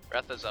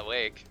 Retha's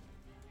awake.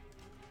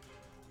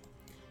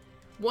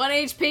 1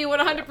 HP, We do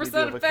 100% have a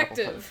couple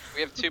effective.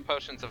 We have 2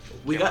 potions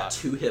of We cure got mod.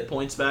 2 hit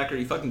points back. Are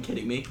you fucking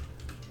kidding me?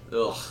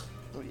 Ugh.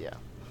 Oh, yeah.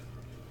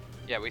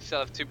 Yeah, we still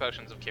have 2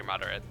 potions of cure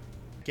moderate.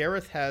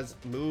 Gareth has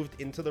moved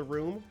into the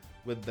room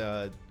with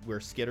where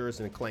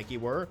Skitters and Clanky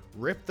were,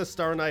 ripped the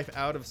star knife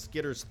out of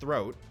Skitter's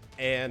throat,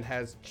 and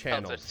has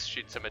channeled. Pelta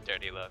shoots him a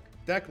dirty look.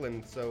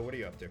 Declan, so what are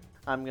you up to?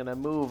 I'm gonna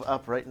move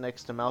up right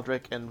next to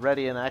Maldrick and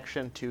ready in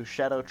action to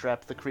shadow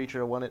trap the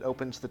creature when it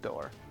opens the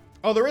door.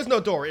 Oh, there is no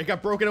door. It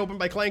got broken open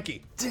by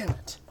Clanky. Damn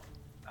it.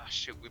 Oh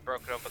shoot, we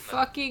broke it open.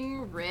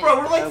 Fucking rip. Bro,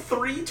 we're like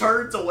 3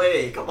 turns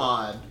away. Come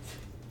on.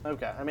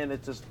 Okay, I mean,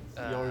 it's just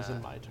yours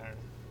and my turn.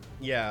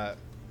 Yeah.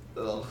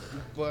 Ugh.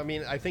 Well, I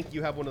mean, I think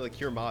you have one of the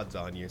cure mods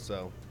on you,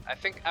 so I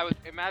think I would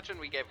imagine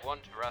we gave 1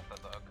 to Retha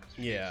though, because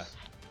she's Yeah.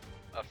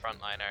 a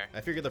frontliner. I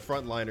figured the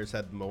frontliners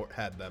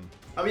had them.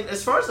 I mean,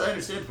 as far as I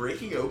understand,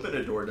 breaking open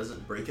a door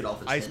doesn't break it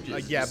off its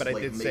hinges. It yeah, just, but I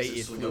like, did makes say it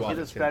it swing flew open. off.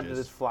 He its described it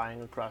hinges. as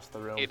flying across the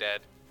room. He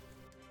did.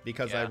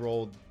 Because I Yeah.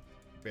 rolled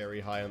very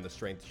high on the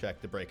strength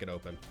check to break it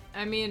open.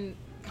 I mean,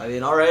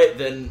 Alright,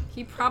 then.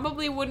 he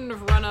probably wouldn't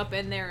have run up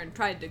in there and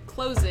tried to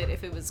close it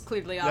if it was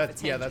clearly off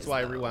its hinges. That's why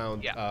I though.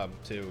 rewound Yeah.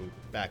 to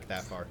back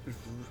that far.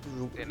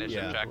 The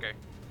initiative Yeah. tracker.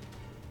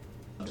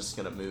 I'm just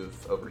gonna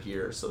move over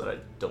here so that I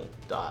don't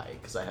die,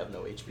 because I have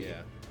no HP.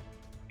 Yeah.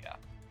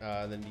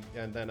 Yeah.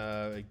 And then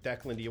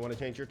Declan, do you want to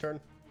change your turn?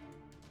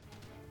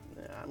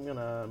 Yeah, I'm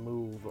gonna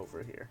move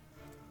over here.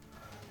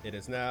 It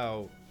is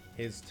now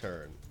his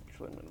turn.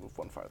 Actually, I'm gonna move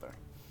one farther.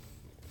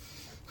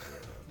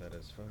 That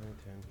is fine.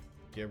 10.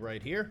 Get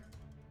right here.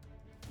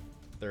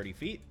 30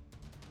 feet.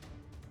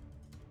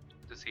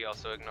 Does he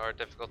also ignore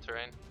difficult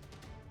terrain?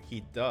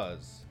 He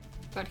does.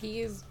 But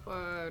he is.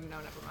 No,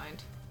 never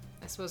mind.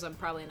 I suppose I'm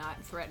probably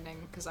not threatening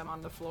because I'm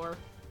on the floor.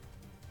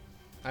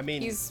 I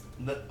mean, He's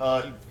You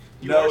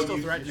are still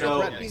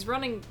threatening. he's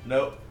running.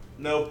 No,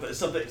 but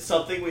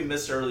something we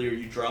missed earlier.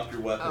 You dropped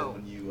your weapon Oh,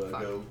 when you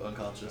fuck. go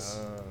unconscious.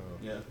 Oh.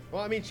 Yeah.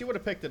 Well, I mean, she would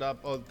have picked it up.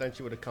 Oh, then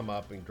she would have come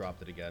up and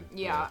dropped it again.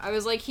 Yeah, I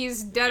was like,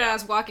 he's dead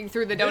ass walking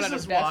through the donut This of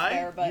is death why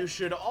there, but you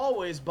should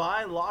always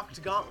buy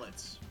locked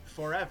gauntlets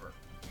forever.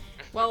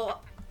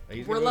 well,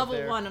 He's we're gonna move level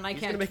there. 1 and I He's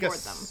can't gonna make afford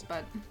a them. s-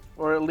 But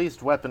Or at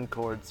least weapon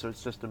cords, so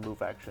it's just a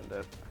move action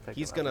to pick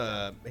He's them up.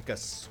 gonna make a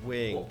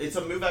swing. Well, it's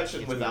a move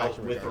action It's a move without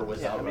action with or regardless.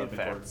 without Yeah, I mean, weapon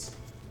fair. cords.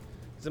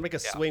 He's gonna make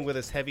a Yeah. swing with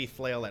his heavy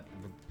flail at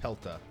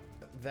Pelta.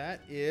 That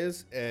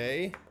is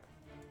a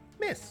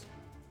miss.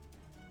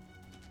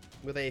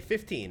 With a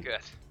 15.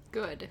 Good.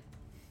 Good.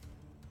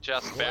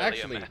 Just Well, barely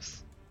actually- a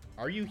miss.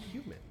 Are you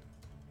human?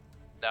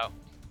 No.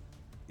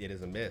 It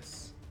is a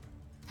miss.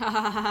 The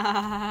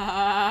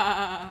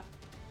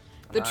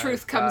I've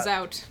truth comes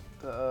got-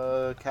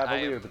 out.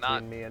 Cavalier am between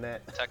not- me and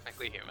it.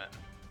 Technically human.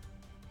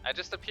 I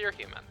just appear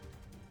human.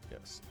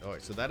 Yes. All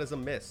right, so that is a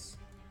miss.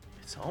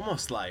 It's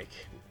almost like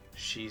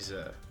she's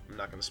I'm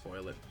not gonna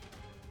spoil it.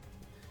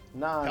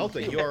 Non.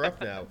 Pelta, you are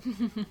up now.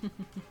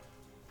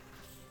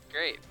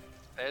 Great.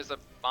 There's a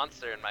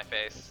monster in my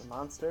face. A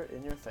monster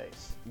in your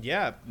face.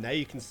 Yeah, now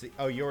you can see.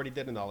 Oh, you already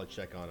did a knowledge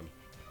check on him.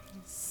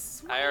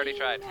 I already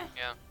tried.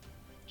 Yeah.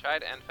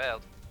 Tried and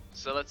failed.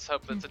 So let's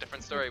hope that's a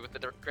different story with the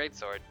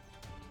greatsword.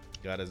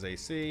 Got his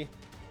AC.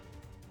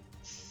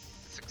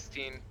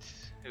 16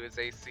 to his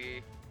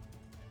AC.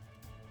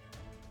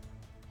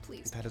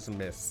 Please. That is a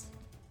miss.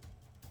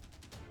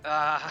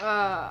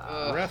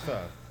 Uh,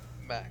 Retha,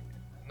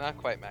 Not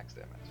quite max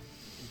damage.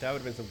 that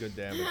would have been some good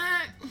damage.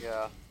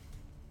 Yeah.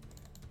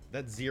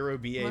 That's 0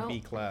 BAB Well-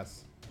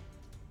 class.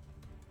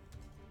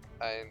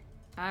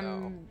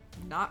 I'm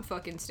not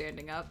fucking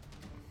standing up.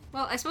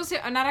 Well, I suppose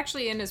I'm not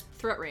actually in his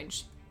threat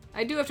range.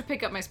 I do have to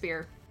pick up my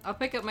spear. I'll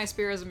pick up my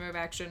spear as a move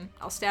action.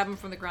 I'll stab him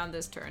from the ground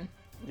this turn.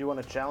 You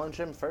want to challenge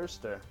him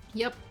first, or?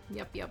 Yep.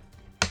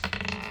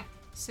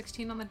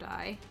 16 on the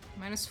die.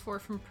 -4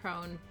 from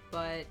prone,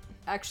 but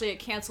actually it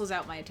cancels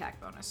out my attack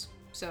bonus.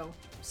 So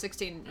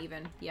 16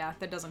 even. Yeah,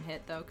 that doesn't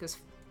hit though, because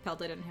Pelta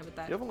didn't hit with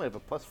that. You only have a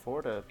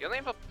 +4 to. You only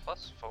have a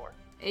 +4.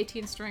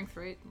 18 strength,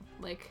 right?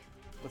 Like,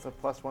 With a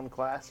 +1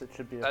 class, it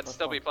should be a That'd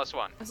still be +1.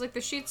 +1. I was like,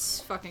 the sheet's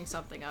fucking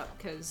something up,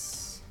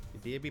 because...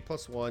 BAB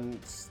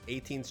 +1,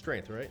 18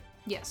 strength, right?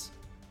 Yes.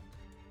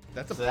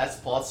 That's a So that's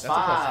plus that's a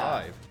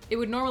five. +5. It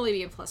would normally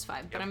be a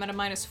 +5, but Yep. I'm at a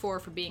 -4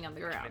 for being on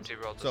the ground. And 2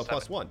 rolled So a a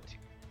 +1.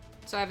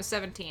 So I have a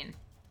 17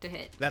 to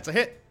hit. That's a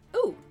hit.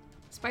 Ooh!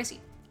 Spicy.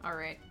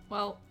 Alright.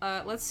 Well,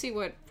 let's see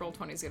what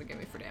Roll20 is gonna give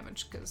me for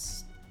damage,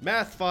 because...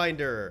 Math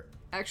Finder.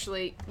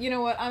 Actually, you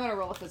know what? I'm gonna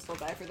roll a physical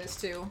die for this,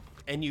 too.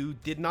 And you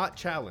did not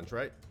challenge,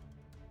 right?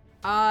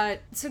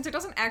 Since it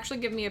doesn't actually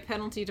give me a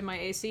penalty to my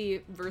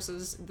AC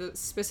versus the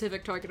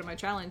specific target of my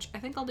challenge, I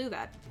think I'll do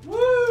that.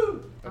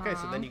 Woo! Okay,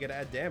 so then you gotta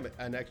add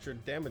an extra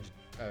damage,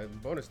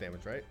 bonus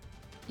damage, right?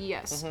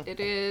 Yes, it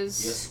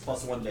is Yes,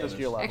 +1 damage. Just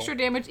your level. extra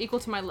damage equal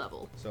to my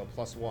level. So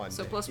 +1.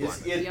 So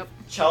 +1. Yep.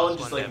 Challenge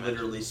is +1 like damage.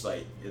 literally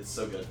spite. It's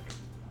so good.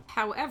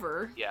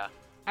 However, Yeah.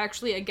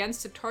 actually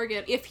against a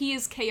target, if he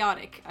is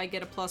chaotic, I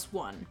get a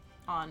 +1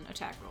 on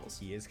attack rolls.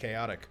 He is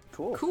chaotic.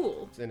 Cool.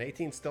 Cool. An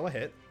 18 still a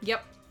hit.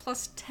 Yep.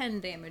 Plus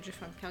 10 damage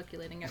if I'm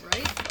calculating it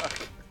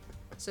right.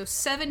 So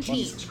 17.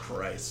 Jesus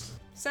Christ.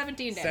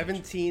 17 damage.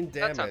 17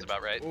 damage. sounds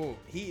about right. Ooh,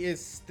 he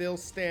is still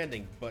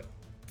standing, but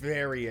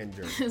very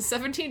injured.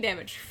 17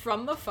 damage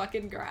from the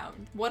fucking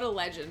ground. What a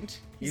legend.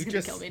 He's You gonna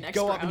just kill me next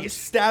go round. up and you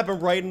stab him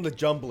right in the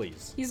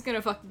jumblies He's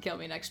gonna fucking kill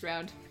me next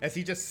round. as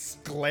he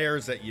just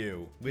glares at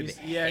you with He's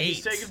hate.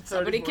 taking 34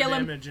 Somebody kill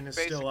him. damage and is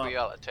still up. Basically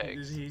all it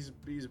takes.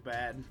 He's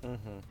bad.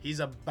 He's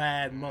a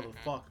bad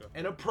motherfucker.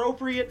 An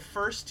appropriate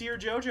first tier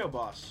JoJo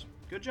boss.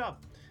 Good job.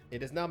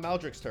 It is now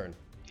Maldrick's turn.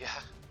 Yeah.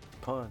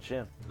 Punch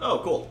him. Oh,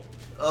 cool.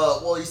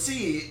 Well, you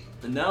see,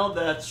 now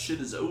that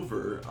shit is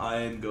over,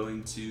 I'm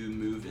going to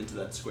move into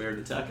that square and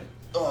attack it.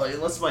 Oh,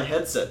 unless my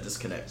headset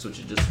disconnects, which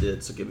it just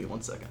did, so give me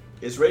 1 second.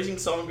 Is Raging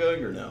Song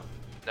going or no?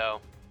 No.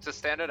 It's a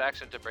standard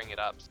action to bring it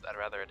up, so I'd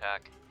rather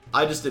attack.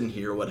 I just didn't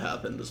hear what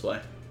happened, that's why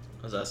I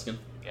was asking.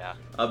 Yeah.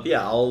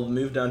 Yeah, I'll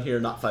move down here,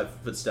 not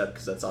 5-foot step,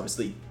 because that's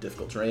obviously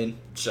difficult terrain.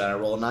 Should I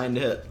roll a 9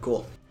 to hit?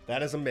 Cool.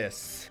 That is a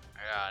miss.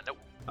 Nope.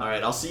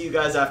 Alright, I'll see you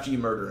guys after you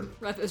murder him.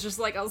 Wrath is just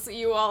like, I'll see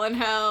you all in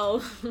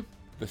hell.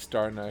 The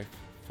star knife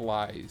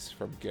flies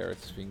from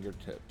Gareth's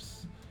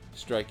fingertips,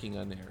 striking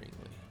unerringly.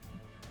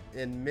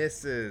 And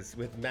misses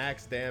with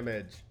max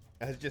damage.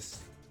 As just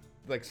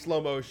like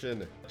slow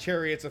motion,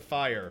 chariots of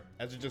fire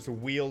as it just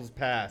wheels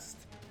past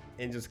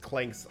and just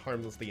clanks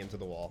harmlessly into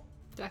the wall.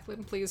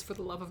 Declan, please, for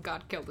the love of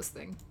God, kill this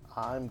thing.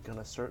 I'm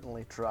gonna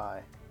certainly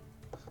try.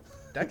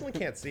 Declan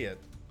can't see it.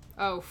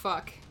 Oh,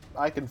 fuck.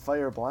 I can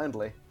fire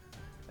blindly.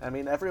 I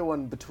mean,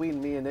 everyone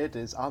between me and it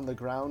is on the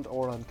ground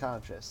or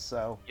unconscious,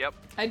 so... Yep.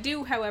 I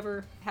do,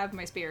 however, have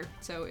my spear,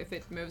 so if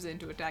it moves in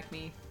to attack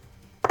me,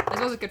 I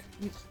suppose it could.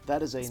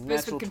 That is a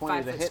natural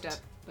 20 to hit. step,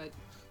 but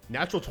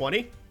Natural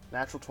 20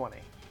 Natural 20.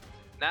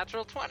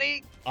 Natural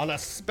 20. on a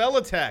spell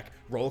attack.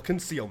 Roll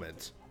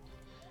concealment.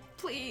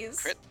 please.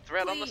 Crit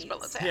threat on the spell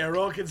Please. attack. Yeah,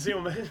 roll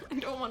concealment. I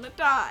don't want to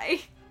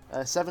die.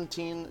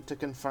 17 to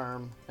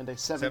confirm, and a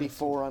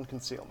 74 on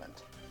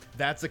concealment.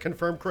 That's a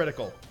confirmed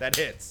critical. That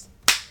hits.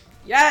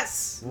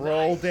 Yes.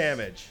 Roll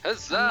damage. I'm not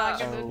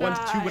Huzzah! gonna One,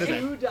 die. two, what is that?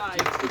 2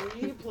 dice,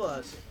 3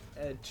 plus,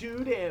 and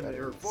 2 damage,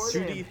 or 4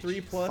 damage.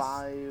 2d3 plus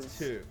 5.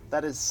 2.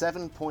 That is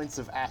 7 points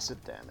of acid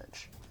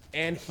damage.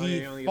 And Oh, yeah, he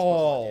he only gets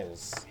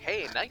falls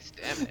Hey, nice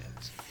damage.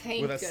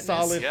 Thank with a goodness.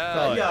 solid Yeah.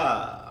 thud.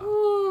 Yeah.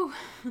 Ooh.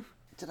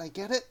 Did I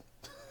get it?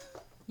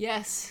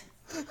 Yes.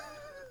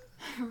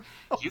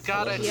 You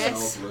got it.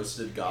 Yes.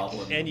 Roasted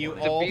goblin. And you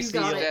The all beast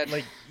feel got it.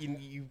 like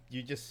you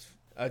just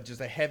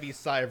a heavy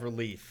sigh of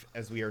relief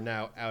as we are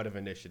now out of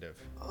initiative.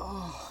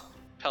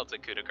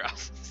 Pelted coup de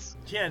grace.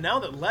 Yeah, now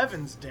that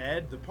Levin's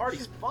dead, the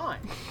party's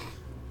fine.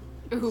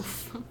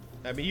 Oof.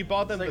 I mean, you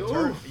bought them Like, the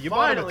turn. ooh, You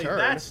bought them a finally turn.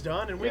 that's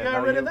done, and we Yeah, got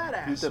no, rid you- of that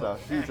You asshole. did a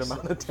huge Excellent.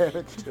 amount of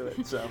damage to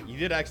it, so. You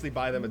did actually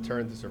buy them a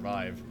turn to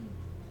survive.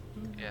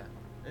 Yeah.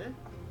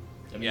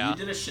 I mean, Yeah. you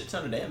did a shit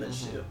ton of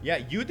damage too. Yeah,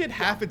 you did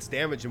half its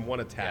damage in one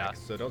attack,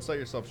 Yeah. so don't sell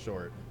yourself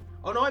short.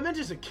 Oh no, I meant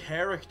as a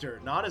character,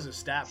 not as a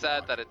stat Sad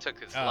block. that it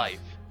took his Ah. life.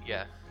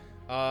 Yeah.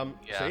 So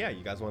Yeah. yeah,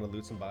 you guys want to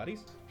loot some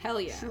bodies? Hell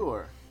yeah.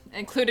 Sure.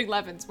 Including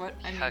Levin's. What?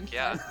 I mean, Heck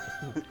yeah.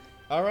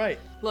 All right.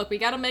 Look, we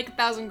gotta make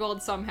 1,000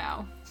 gold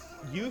somehow.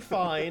 You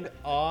find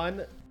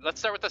on Let's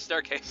start with the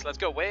staircase. Let's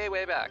go way,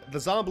 way back. the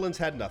Zomblins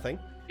had nothing.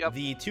 Yep.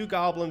 The two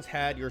goblins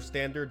had your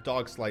standard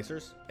dog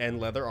slicers and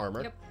leather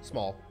armor, Yep.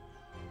 small.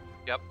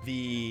 Yep.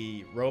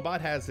 The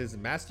robot has his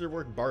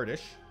masterwork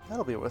Bardish,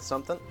 That'll be worth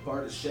something.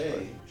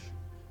 Bardache.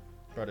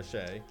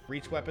 Bardiche.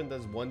 Reach weapon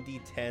does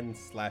 1d10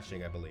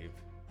 slashing, I believe.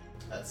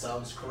 That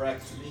sounds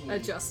correct to me.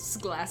 Adjusts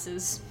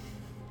glasses.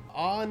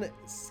 On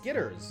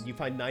Skitters, you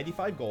find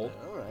 95 gold.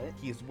 Alright.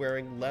 He's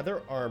wearing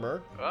leather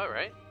armor, All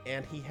right.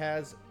 and he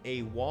has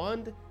a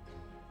wand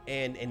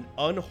and an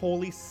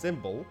unholy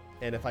symbol.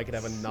 And if I could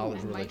have a knowledge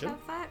I might religion.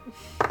 have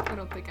that. I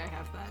don't think I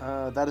have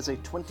that. That is a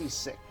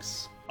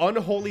 26.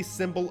 Unholy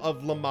symbol of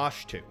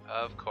Lamashtu.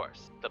 Of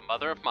course. The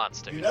mother of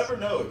monsters. You never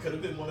know. It could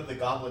have been one of the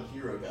goblin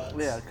hero gods.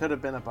 Yeah, it could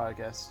have been a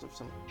podcast of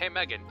some. Hey,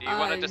 Megan, do you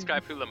want to Uh,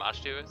 describe who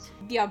Lamashtu is?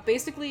 Yeah,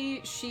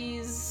 basically,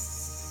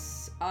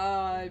 she's.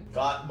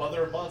 God,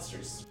 mother of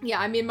monsters. Yeah,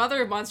 I mean,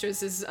 Mother of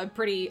Monsters is a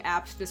pretty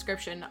apt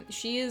description.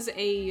 She is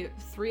a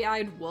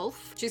three-eyed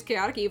wolf. She's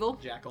chaotic evil,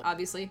 Jackal.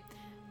 obviously.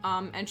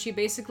 And she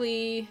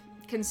basically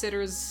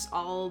considers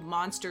all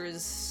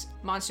monstrous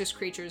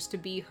creatures to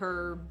be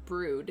her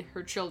brood,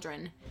 her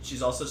children.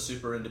 She's also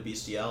super into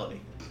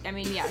bestiality. I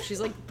mean, yeah,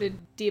 she's like the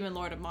demon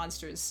lord of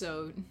monsters,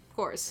 so of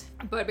course.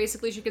 But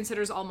basically, she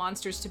considers all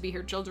monsters to be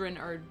her children,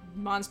 or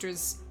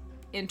monsters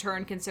in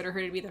turn consider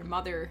her to be their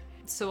mother.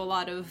 So a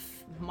lot of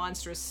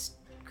monstrous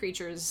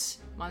creatures,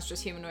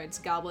 monstrous humanoids,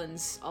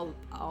 goblins,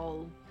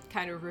 all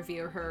kind of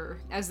revere her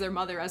as their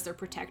mother, as their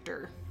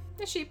protector.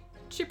 And she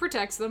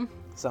protects them.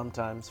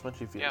 Sometimes, when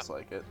she feels Yeah.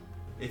 like it.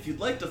 If you'd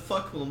like to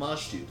fuck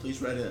Lamashtu, please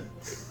write in.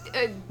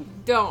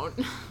 Don't.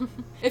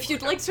 If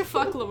you'd like to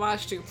fuck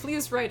Lamashtu,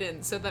 please write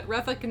in so that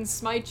Retha can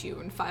smite you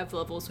in 5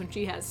 levels when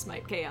she has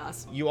Smite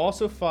Chaos. You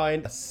also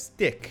find a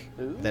stick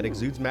that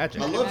exudes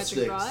magic. I love Magic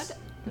sticks. rod.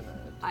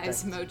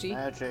 Eyes emoji.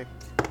 Magic.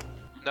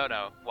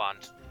 No,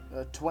 wand.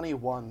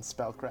 21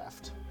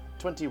 spellcraft.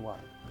 21.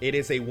 It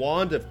is a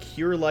wand of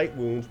cure light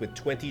wounds with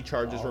 20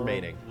 charges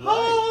remaining.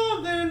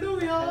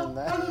 Hallelujah! And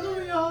that-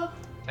 Hallelujah!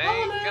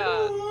 Thank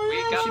God.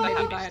 We got Should the maybe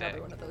happy buy stick.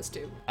 another one of those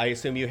too. I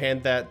assume you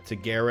hand that to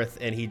Gareth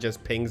and he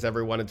just pings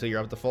everyone until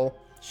you're up to full?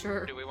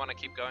 Sure. Do we want to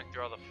keep going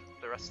through all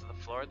the rest of the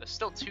floor? There's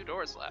still 2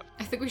 doors left.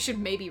 I think we should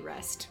maybe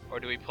rest. Or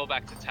do we pull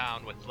back to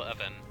town with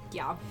Levin?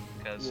 Yeah.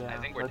 Because I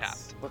think we're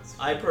tapped.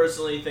 I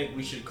personally think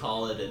we should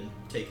call it and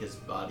take his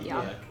body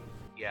Yeah. back.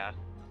 Yeah.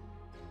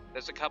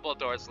 There's a couple of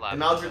doors left.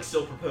 And Maldrick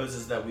still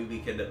proposes that we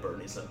weekend at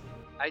Bernie's.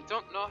 I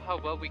don't know how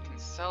well we can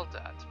sell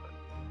that, but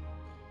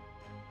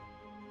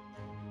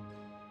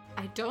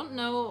I don't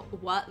know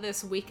what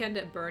this weekend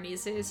at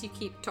Bernie's is you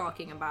keep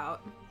talking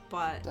about,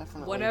 but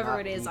Definitely whatever not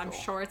it is, I'm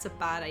legal. sure it's a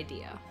bad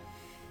idea.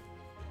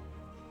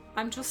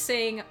 I'm just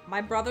saying,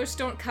 my brothers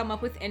don't come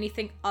up with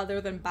anything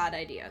other than bad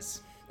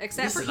ideas.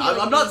 Except Listen, for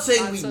healing I'm not beams,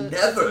 saying we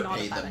that's never not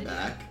a pay bad them idea.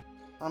 back.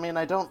 I mean,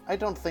 I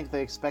don't think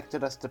they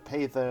expected us to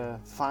pay the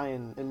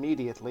fine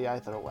immediately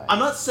either way. I'm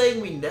not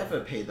saying we never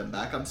pay them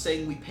back. I'm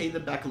saying we pay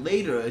them back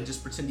later and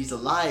just pretend he's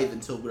alive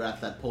until we're at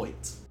that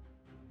point.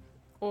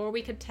 Or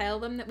we could tell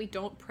them that we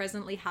don't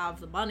presently have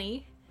the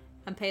money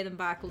and pay them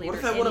back later.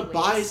 if I wanna anyways,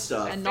 buy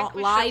stuff? and I think not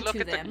we lie should look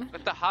to at them?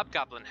 what the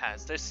Hobgoblin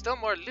has. There's still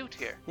more loot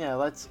here. Yeah,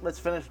 let's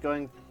finish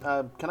going.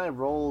 Can I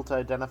roll to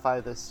identify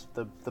the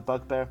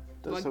bugbear?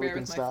 So we Bugbear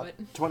can with my stop.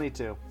 foot.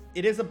 22.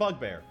 It is a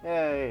bugbear.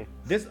 Yay.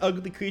 This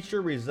ugly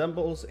creature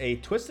resembles a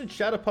twisted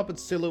shadow puppet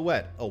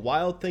silhouette, a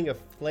wild thing of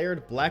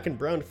flared black and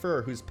brown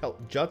fur whose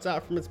pelt juts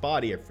out from its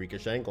body at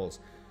freakish angles.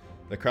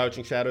 The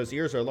crouching shadow's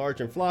ears are large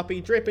and floppy,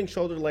 draping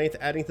shoulder length,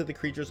 adding to the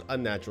creature's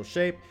unnatural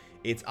shape.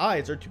 Its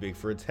eyes are too big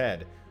for its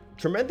head.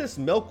 Tremendous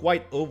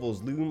milk-white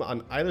ovals loom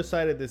on either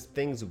side of this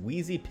thing's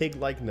wheezy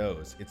pig-like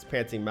nose. Its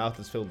panting mouth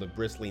is filled with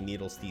bristly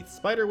needle-teeth,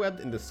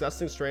 spiderwebbed and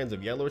disgusting strands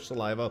of yellowish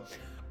saliva,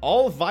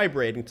 all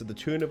vibrating to the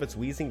tune of its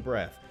wheezing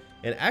breath.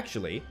 And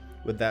actually,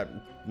 with that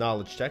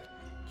knowledge check,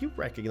 you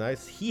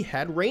recognize he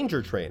had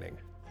ranger training.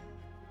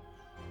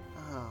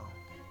 Oh.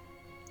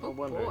 Oh, No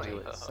wonder boy. he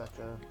was such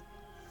a.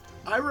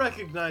 I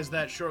recognized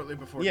that shortly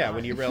before. Yeah, dying.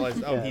 when you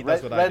realize, oh, Yeah, he right,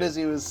 does what I right do. as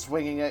he was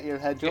swinging at your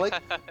head, you're like,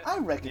 I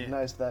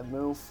recognize that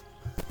move.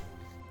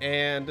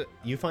 And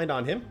you find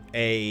on him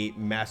a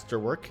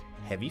Masterwork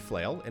Heavy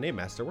Flail and a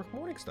Masterwork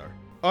Morningstar.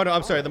 Oh, no,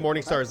 I'm sorry, the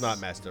Morningstar is not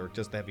that's- Masterwork,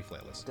 just the Heavy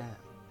Flail is. Damn.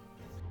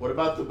 What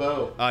about the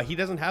bow? He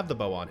doesn't have the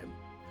bow on him.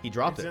 He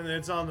dropped It's, it.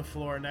 it's on the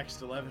floor next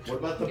to Levin. What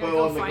about the You gotta bow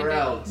go on the find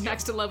ground? it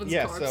next to Levin's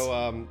Yeah, corpse.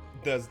 so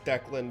does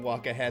Declan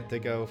walk ahead to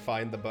go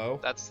find the bow?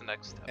 That's the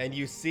next step. And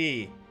you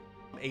see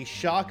a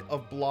shock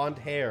of blonde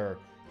hair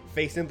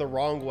facing the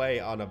wrong way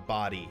on a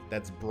body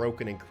that's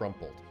broken and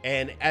crumpled.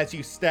 And as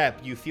you step,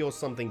 you feel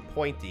something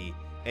pointy,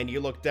 and you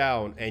look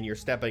down, and you're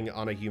stepping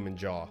on a human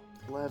jaw.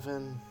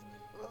 Levin.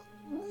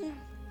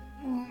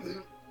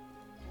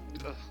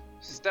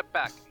 Step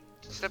back.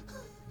 Step.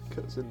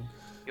 Goes and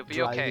You'll be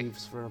dry okay.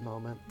 leaves for a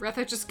moment.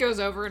 Retha just goes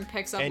over and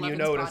picks up And you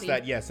Levin's notice body.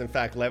 that, yes, in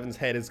fact, Levin's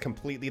head is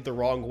completely the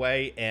wrong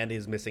way and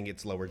is missing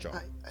its lower jaw.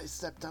 I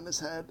stepped on his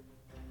head.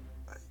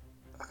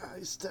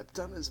 I stepped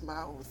on his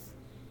mouth.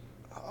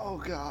 Oh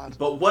god.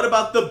 But what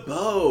about the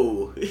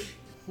bow?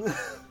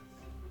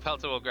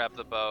 Pelta will grab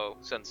the bow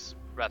since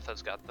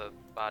Retha's got the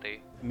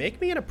body.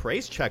 Make me an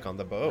appraise check on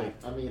the bow.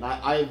 I mean,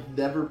 I've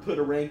never put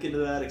a rank into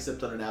that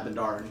except on an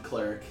Abendaran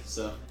cleric,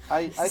 so.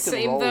 I can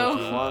Same, roll though.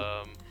 if you want.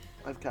 Um,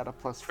 I've got a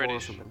 +4 pretty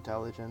from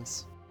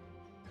intelligence.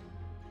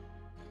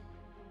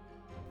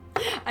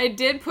 I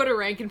did put a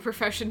rank in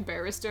profession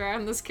barrister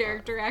on this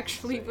character,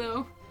 actually,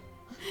 though.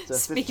 It's a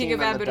Speaking 15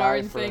 of on the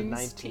die Abedaran for a things,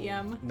 19.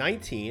 TM.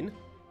 19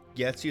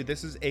 gets you.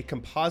 This is a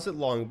composite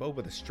longbow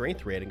with a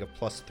strength rating of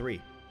 +3.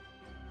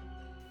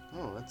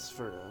 Oh, that's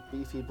for a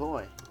beefy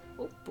boy.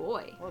 Oh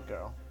boy. Or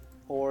girl.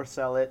 Or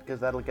sell it, because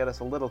that'll get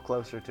us a little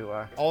closer to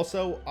our...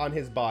 Also on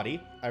his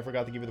body, I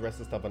forgot to give you the rest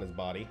of the stuff on his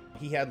body.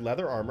 He had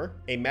leather armor,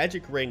 a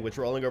magic ring which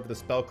rolling over the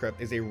spell crypt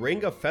is a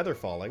ring of feather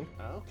falling,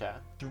 Okay.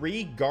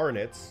 3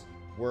 garnets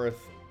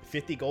worth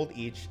 50 gold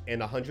each,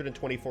 and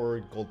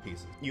 124 gold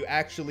pieces. You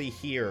actually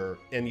hear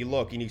and you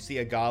look and you see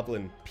a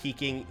goblin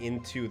peeking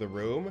into the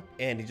room,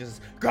 and he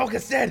just,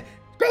 Grolk's dead!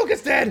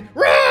 Grolk's dead!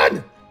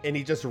 Run! And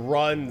he just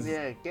runs.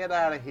 Yeah, get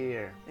out of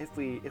here. If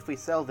we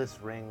sell this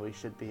ring, we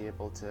should be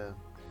able to...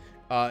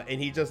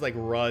 And he just like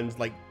runs,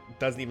 like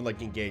doesn't even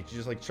like engage. He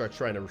just like starts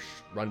trying to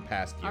run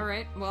past you. All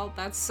right, well,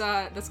 that's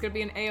gonna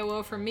be an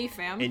AOO from me,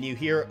 fam. And you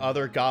hear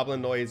other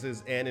goblin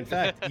noises, and in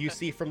fact, you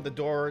see from the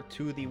door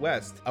to the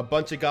west, a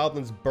bunch of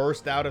goblins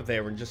burst out of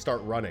there and just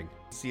start running.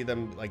 You see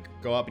them like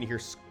go up and you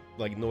hear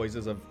like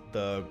noises of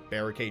the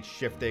barricade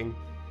shifting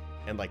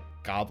and like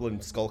goblin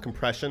skull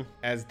compression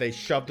as they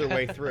shove their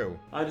way through.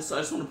 I just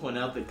want to point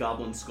out that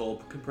Goblin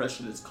Skull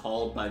Compression is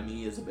called by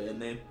me as a band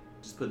name.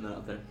 Just putting that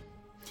out there.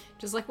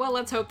 Just like, well,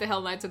 let's hope the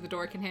Hell Knights at the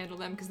door can handle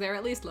them, because they're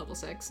at least level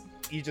 6.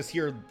 You just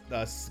hear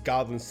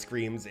goblin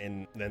screams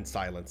and then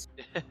silence.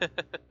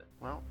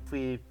 Well, if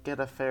we get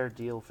a fair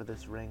deal for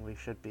this ring, we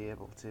should be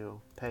able to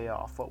pay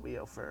off what we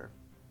owe for,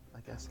 I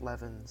guess,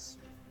 Levin's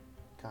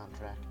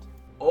contract.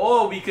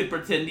 Or we could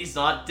pretend he's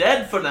not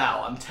dead for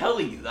now. I'm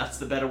telling you, that's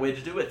the better way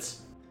to do it.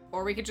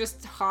 Or we could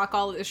just hawk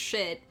all this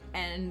shit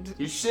and...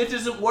 His shit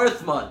isn't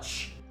worth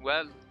much.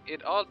 Well,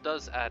 it all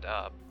does add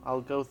up.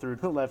 I'll go through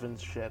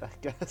Levin's shit, I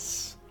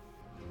guess.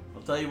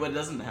 I'll tell you what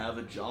doesn't have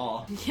a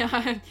jaw.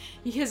 Yeah,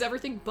 he has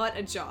everything but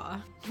a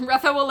jaw.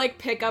 Retha will, like,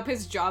 pick up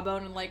his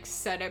jawbone and, like,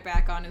 set it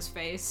back on his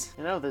face.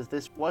 You know,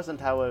 this wasn't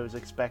how I was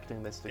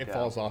expecting this to It go.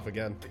 falls off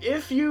again.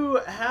 If you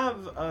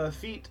have a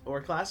feat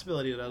or class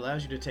ability that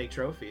allows you to take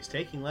trophies,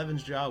 taking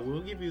Levin's jaw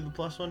will give you the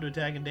 +1 to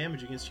attack and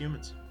damage against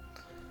humans.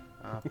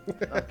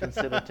 I'll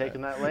consider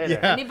taking that later.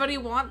 Yeah. Anybody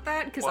want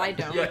that? Because I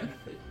don't. Yeah.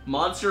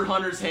 Monster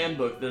Hunter's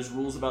Handbook. There's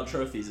rules about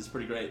trophies. It's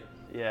pretty great.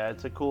 Yeah,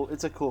 it's a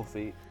cool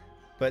feat.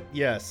 But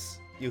yes,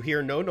 you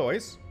hear no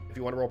noise if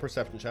you want to roll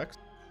perception checks.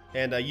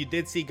 And you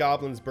did see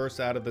goblins burst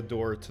out of the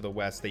door to the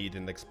west that you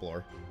didn't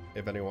explore,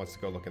 if anyone wants to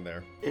go look in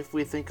there. If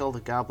we think all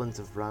the goblins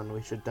have run,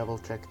 we should double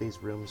check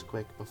these rooms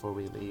quick before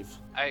we leave.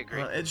 I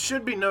agree. It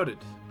should be noted,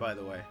 by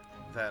the way,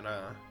 that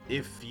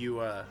if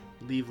you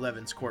leave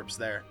Levin's corpse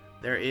there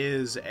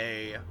is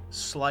a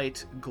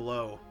slight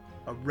glow,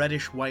 a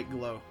reddish-white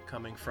glow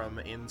coming from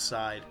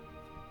inside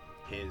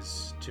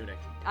his tunic.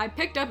 I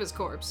picked up his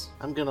corpse.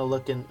 I'm gonna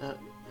look in...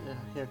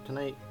 here, can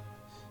I...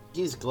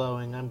 He's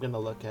glowing. I'm gonna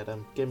look at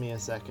him. Give me a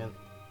second.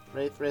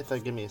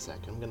 Wraitha, give me a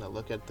second. I'm gonna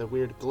look at the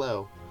weird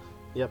glow.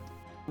 Yep.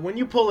 When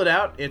you pull it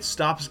out, it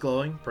stops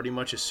glowing pretty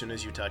much as soon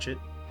as you touch it.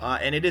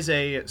 And it is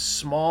a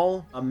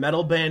small,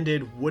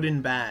 metal-banded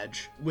wooden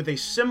badge with a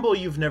symbol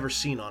you've never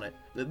seen on it.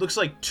 It looks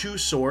like 2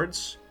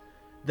 swords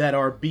that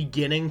are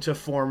beginning to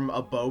form a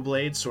bow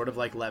blade, sort of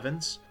like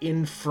Levin's,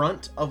 in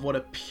front of what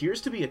appears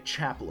to be a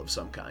chapel of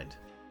some kind.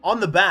 On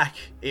the back,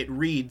 it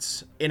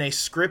reads, in a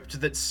script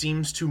that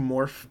seems to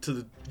morph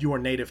to your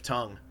native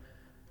tongue,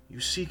 "You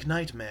seek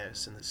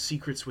nightmares and the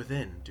secrets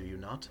within, do you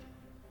not?"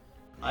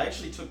 I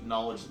actually took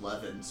Knowledge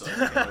Levin, so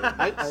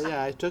I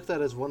I took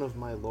that as one of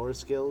my lore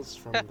skills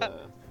from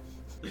the...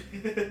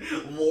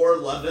 Lore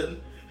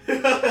Levin.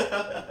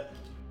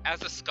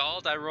 As a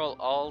Scald, I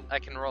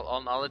can roll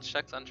all knowledge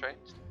checks untrained.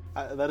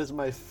 that is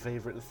my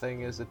favorite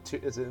thing as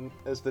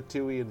the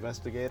TUI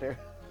investigator.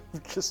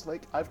 Just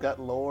like, I've got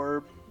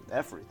lore,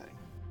 everything.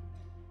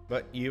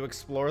 But you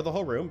explore the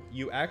whole room.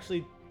 You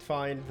actually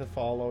find the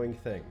following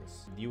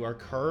things. You are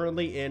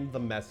currently in the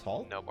mess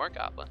hall. No more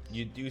goblins.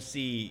 You do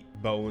see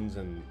bones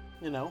and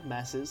You know,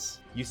 messes.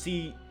 you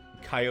see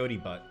coyote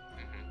butt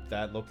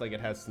that looked like it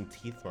has some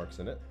teeth marks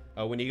in it.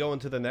 When you go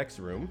into the next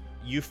room,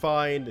 you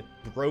find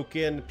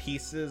broken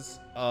pieces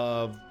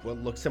of what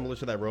looks similar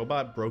to that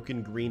robot,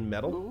 broken green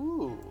metal.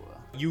 Ooh.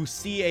 You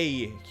see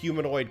a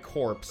humanoid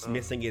corpse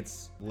missing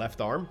its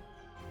left arm.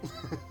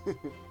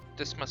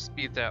 This must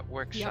be that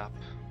workshop.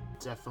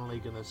 Definitely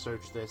gonna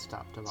search this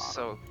top to bottom.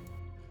 So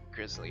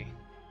grisly.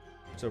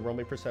 So roll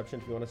me perception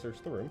if you want to search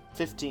the room.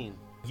 15.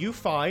 You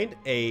find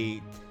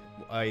the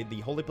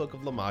Holy Book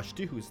of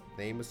Lamashtu, whose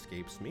name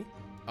escapes me.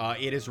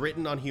 It is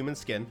written on human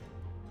skin.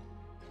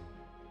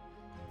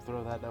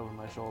 Throw that over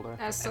my shoulder.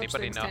 As such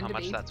Anybody things know tend how to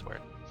much be. that's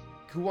worth?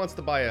 Who wants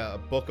to buy a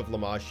book of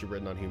Lamashtu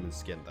written on human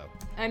skin, though?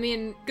 I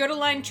mean,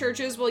 good-aligned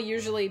churches will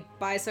usually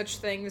buy such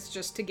things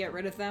just to get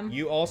rid of them.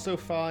 You also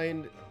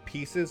find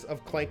pieces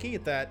of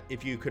Clanky that,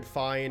 if you could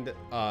find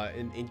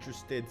an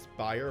interested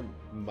buyer,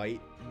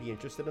 might be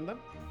interested in them.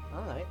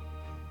 Alright.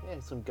 Yeah,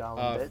 some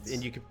goblin bits.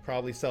 And you could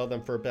probably sell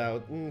them for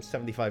about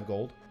 75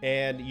 gold.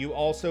 And you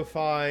also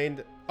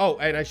find... Oh,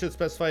 and I should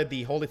specify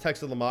the Holy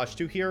Text of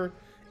Lamashtu here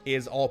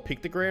is all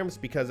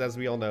pictograms because, as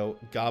we all know,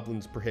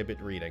 goblins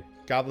prohibit reading.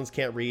 Goblins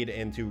can't read,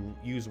 and to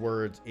use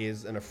words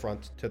is an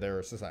affront to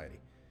their society.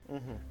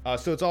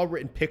 So it's all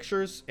written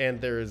pictures, and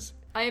there's...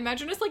 I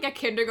imagine it's like a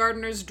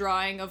kindergartner's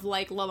drawing of,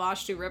 like,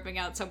 Lamashtu ripping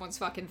out someone's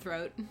fucking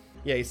throat.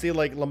 Yeah, you see,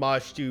 like,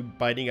 Lamashtu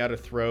biting out a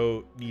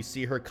throat. You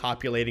see her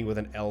copulating with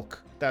an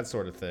elk. That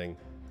sort of thing.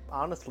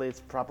 Honestly,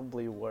 it's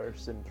probably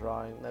worse in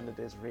drawing than it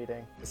is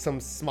reading. Some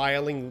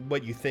smiling,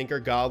 what you think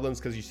are goblins,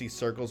 because you see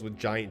circles with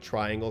giant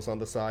triangles on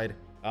the side.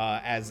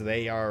 As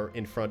they are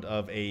in front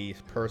of a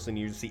person,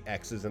 you see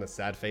X's and a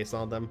sad face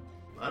on them.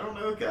 I don't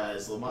know,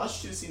 guys.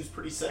 Lamashtu seems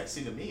pretty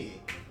sexy to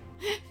me.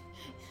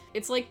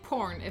 It's like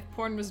porn, if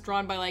porn was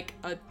drawn by, like,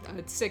 a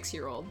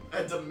 6-year-old.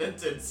 A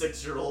demented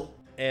 6-year-old.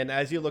 And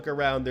as you look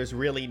around, there's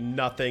really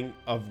nothing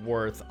of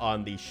worth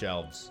on these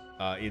shelves.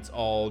 It's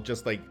all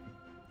just, like,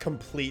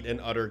 complete and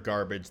utter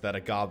garbage that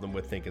a goblin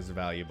would think is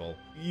valuable.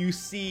 You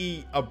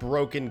see a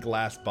broken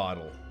glass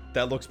bottle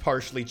that looks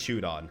partially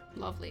chewed on.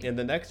 Lovely. In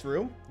the next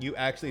room, you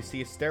actually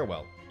see a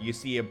stairwell. You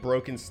see a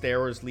broken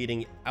stairs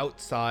leading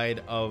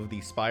outside of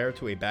the spire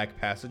to a back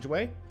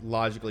passageway.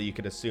 Logically, you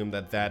could assume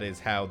that that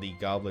is how the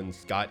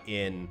goblins got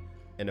in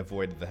and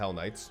avoided the Hell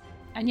Knights.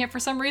 And yet, for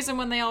some reason,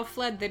 when they all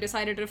fled, they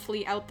decided to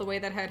flee out the way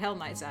that had Hell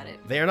Knights at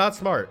it. They are not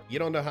smart. You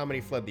don't know how many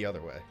fled the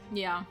other way.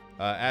 Yeah.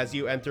 As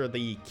you enter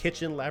the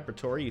kitchen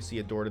laboratory, you see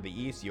a door to the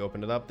east. You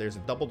open it up. There's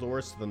double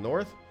doors to the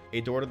north,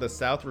 a door to the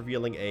south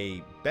revealing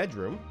a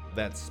bedroom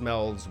that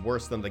smells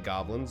worse than the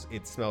goblins.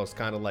 It smells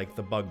kind of like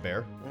the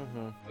bugbear.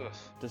 Ugh.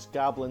 Just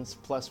goblins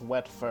plus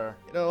wet fur.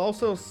 It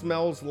also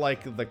smells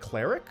like the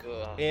cleric.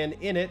 Ugh. And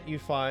in it, you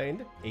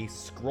find a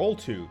scroll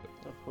tube.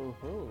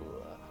 Ooh.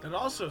 It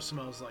also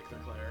smells like the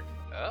cleric.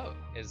 Oh,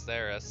 is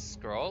there a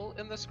scroll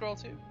in the scroll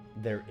too?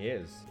 There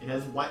is. It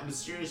has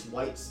mysterious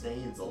white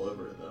stains all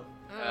over it, though.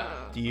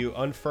 Ugh. Do you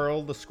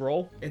unfurl the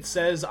scroll? It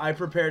says, I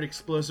prepared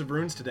explosive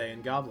runes today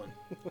in Goblin.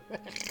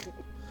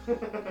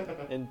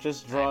 And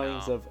just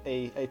drawings know. of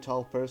a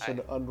tall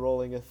person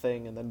unrolling a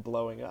thing and then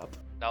blowing up.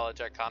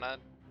 Knowledge Arcana?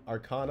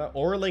 Arcana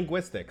or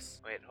linguistics?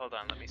 Wait, hold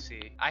on, let me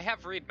see. I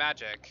have Read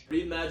Magic.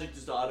 Read Magic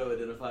just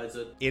auto-identifies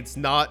it. It's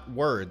not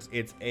words.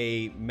 It's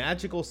a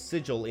magical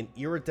sigil in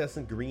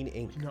iridescent green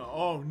ink. No,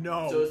 oh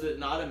no. So is it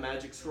not a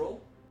magic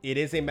scroll? It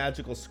is a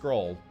magical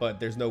scroll, but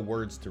there's no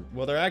words to...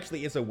 Well, there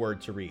actually is a word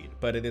to read,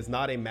 but it is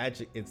not a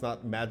magic... It's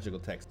not magical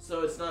text.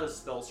 So it's not a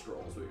spell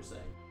scroll, is what you're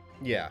saying.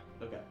 Yeah.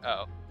 Okay.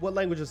 Oh. What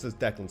languages does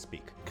Declan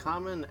speak?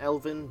 Common,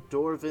 Elven,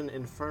 Dwarven,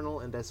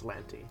 Infernal, and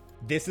Aslanti.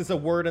 This is a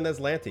word in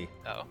Aslanti.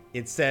 Oh.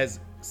 It says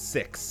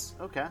 6.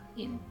 Okay.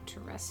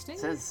 Interesting.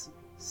 It says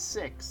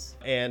 6.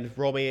 And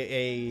roll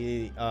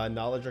me a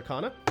knowledge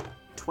arcana.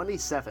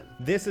 27.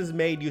 This is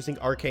made using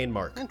arcane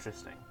mark.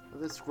 Interesting.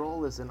 This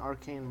scroll is an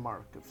arcane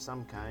mark of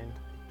some kind.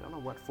 Don't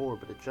know what for,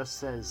 but it just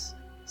says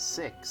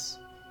 6.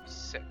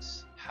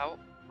 6. How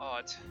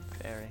odd.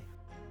 Very.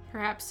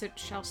 Perhaps it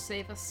shall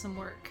save us some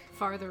work.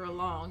 Farther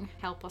along,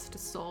 help us to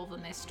solve the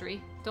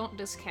mystery. Don't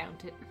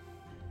discount it.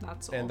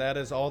 That's all. And that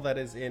is all that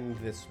is in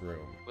this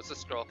room, Was the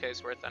scroll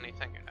case worth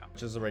anything or no?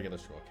 which is a regular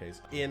scroll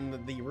case.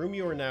 In the room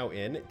you are now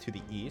in, to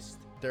the east,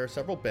 there are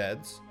several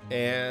beds,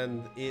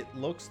 and it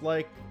looks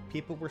like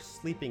people were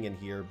sleeping in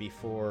here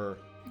before...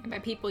 And by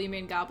people, you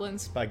mean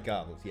goblins? By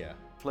goblins, yeah.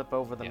 Flip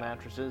over the Yeah.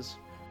 mattresses.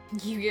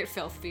 You get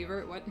filth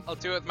fever. What? I'll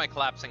do it with my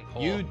collapsing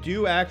pole. You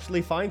do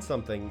actually find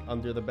something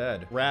under the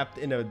bed, wrapped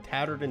in a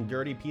tattered and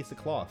dirty piece of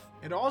cloth.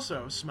 It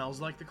also smells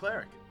like the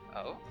cleric.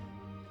 Oh?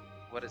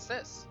 What is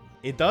this?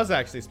 It does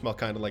actually smell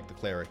kind of like the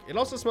cleric. It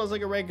also smells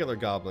like a regular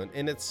goblin,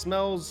 and it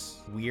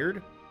smells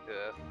weird.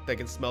 Ugh. Like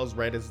it smells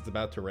right as it's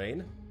about to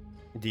rain.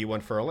 Do you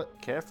unfurl it?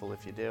 Careful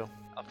if you do.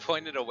 I'll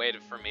point it away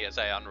for me as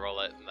I unroll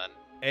it, and then...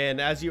 And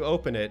as you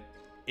open it,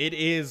 it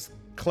is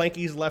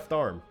Clanky's left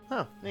arm.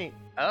 Huh, neat.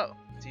 Oh.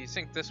 Do you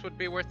think this would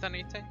be worth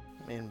anything?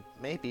 I mean,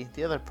 maybe.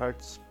 The other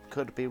parts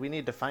could be. We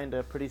need to find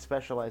a pretty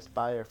specialized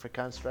buyer for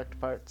construct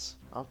parts.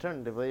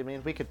 Alternatively, I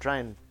mean, we could try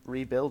and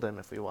rebuild him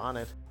if we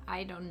wanted.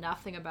 I know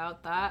nothing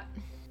about that.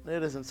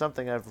 It isn't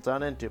something I've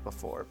done into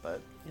before,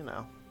 but,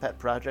 pet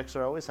projects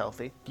are always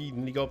healthy. You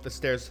go up the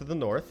stairs to the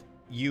north.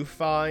 You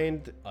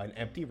find an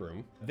empty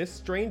room. This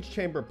strange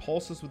chamber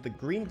pulses with the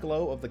green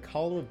glow of the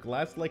column of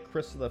glass-like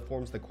crystal that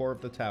forms the core of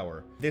the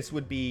tower. This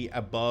would be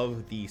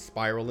above the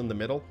spiral in the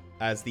middle,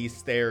 as these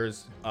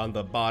stairs on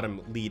the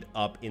bottom lead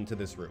up into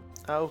this room.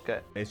 Okay.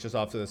 It's just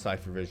off to the side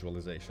for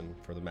visualization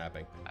for the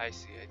mapping. I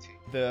see.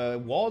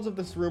 The walls of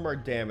this room are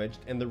damaged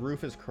and the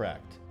roof is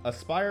cracked. A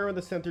spire in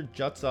the center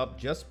juts up,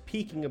 just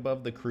peeking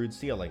above the crude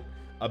ceiling.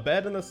 A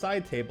bed and a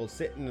side table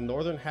sit in the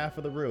northern half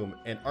of the room,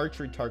 and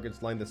archery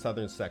targets line the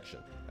southern section.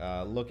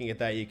 Looking at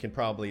that, you can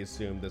probably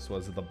assume this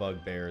was the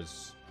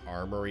Bugbear's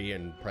armory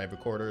and private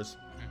quarters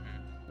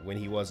when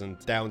he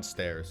wasn't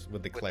downstairs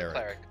with the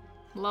cleric.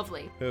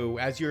 Lovely. Who,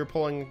 as you were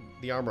pulling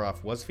the armor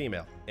off, was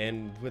female.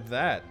 And with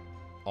that,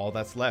 all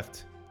that's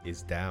left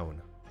is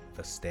down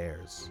the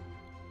stairs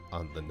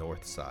on the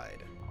north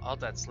side. All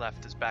that's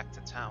left is back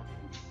to town.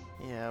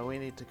 Yeah, we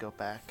need to go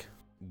back.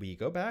 We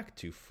go back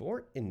to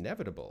Fort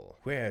Inevitable.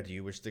 Where do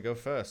you wish to go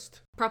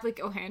first? Probably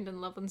go hand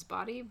in Loveland's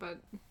body, but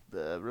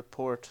The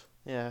report.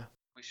 Yeah.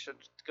 We should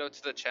go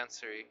to the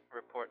Chancery,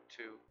 report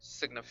to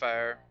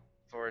Signifier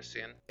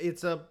Vorsian.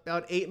 It's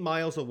about 8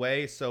 miles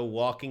away, so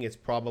walking is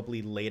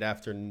probably late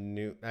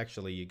afternoon.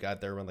 Actually, you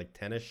got there around like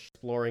 10ish,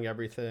 exploring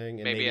everything,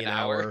 and maybe an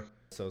hour.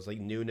 So it's like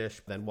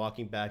noonish. Then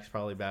walking back is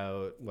probably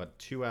about,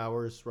 2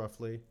 hours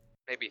roughly?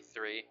 Maybe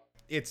 3.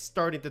 It's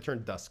starting to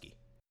turn dusky.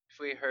 If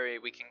we hurry,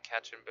 we can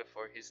catch him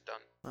before he's done.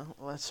 Well,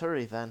 let's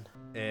hurry then.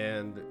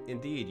 And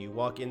indeed, you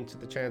walk into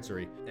the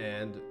Chancery,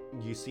 and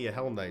you see a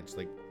Hell Knight's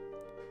like,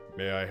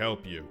 "May I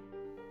help you?"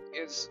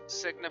 Is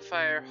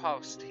Signifier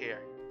Host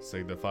here?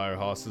 Signifier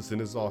Haas is in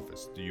his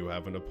office. Do you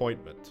have an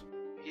appointment?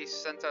 He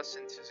sent us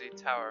into the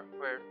tower.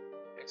 We're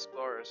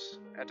explorers,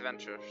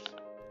 adventurers.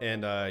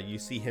 And you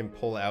see him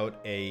pull out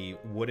a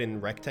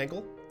wooden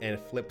rectangle and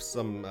flip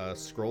some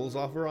scrolls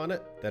over on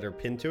it that are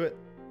pinned to it.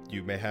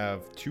 You may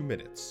have 2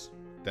 minutes.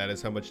 That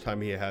is how much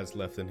time he has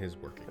left in his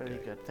working Very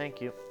day. good.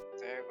 Thank you.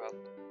 Very well.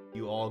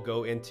 You all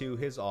go into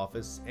his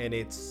office, and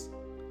it's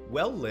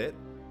well lit,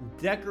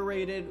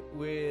 decorated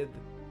with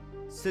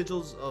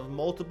sigils of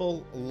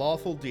multiple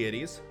lawful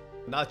deities.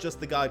 Not just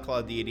the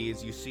Godclaw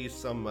deities. You see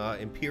some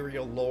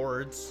Imperial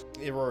Lords.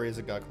 Irori is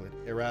a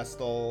Godclaw.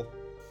 Erastal.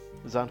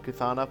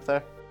 Zon-Kuthon up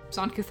there?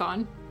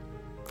 Zon-Kuthon?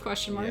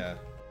 Question mark? Yeah.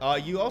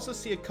 You also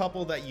see a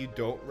couple that you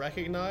don't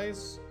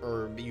recognize,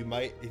 or you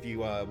might if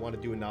you want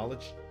to do a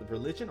knowledge,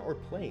 religion or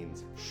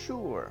planes.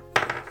 Sure.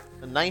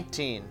 A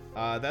 19.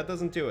 That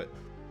doesn't do it.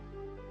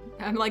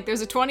 I'm like, there's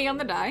a 20 on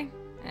the die,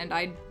 and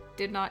I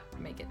did not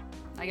make it.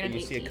 I got an You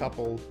 18. see a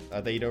couple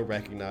that you don't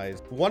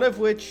recognize. One of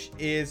which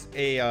is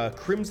a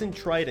crimson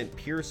trident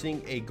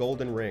piercing a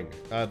golden ring.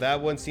 That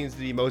one seems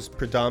to be most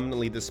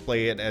predominantly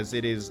displayed as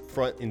it is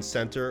front and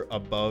center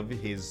above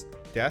his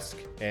desk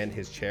and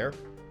his chair.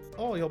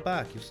 Oh, you're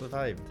back. You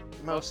survived.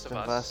 Most of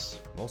us.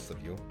 Most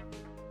of you.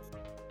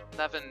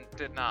 Levin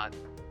did not.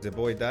 The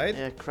boy died?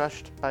 Yeah,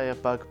 crushed by a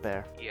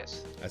bugbear.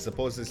 Yes. I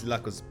suppose his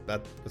luck was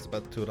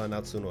about to run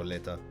out sooner or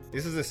later.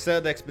 This is the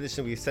third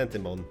expedition we sent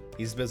him on.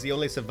 He was the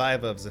only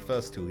survivor of the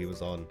first 2 he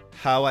was on.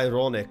 How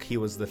ironic he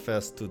was the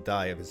first to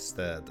die of his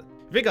third.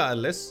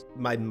 Regardless,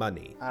 my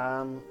money.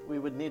 We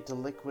would need to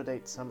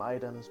liquidate some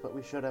items, but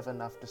we should have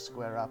enough to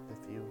square up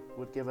if you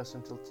would give us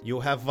until... You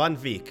have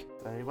 1 week.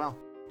 Very well.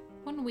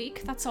 1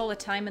 week? That's all the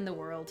time in the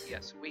world.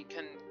 Yes, we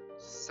can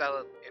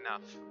sell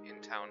enough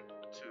in town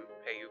to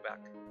pay you back.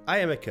 I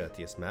am a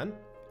courteous man.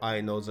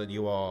 I know that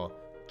you are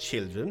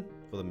children,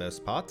 for the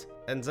most part,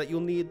 and that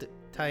you'll need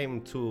time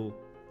to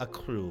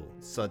accrue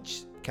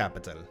such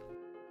capital.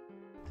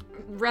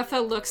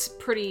 Retha looks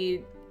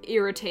pretty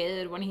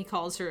irritated when he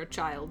calls her a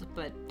child,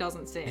 but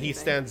doesn't say anything. He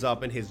stands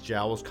up and his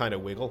jowls kind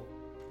of wiggle.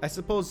 I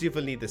suppose you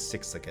will need a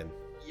 6 again.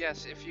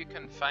 Yes, if you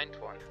can find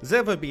one.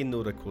 There will be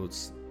new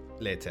recruits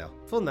later.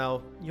 For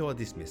now, you are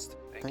dismissed.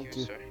 Thank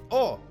you, sir.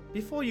 Oh,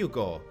 before you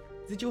go,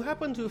 did you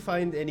happen to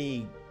find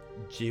any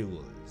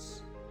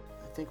jewels?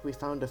 I think we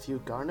found a few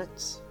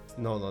garnets.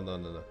 No.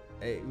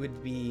 It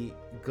would be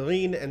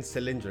green and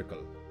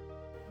cylindrical.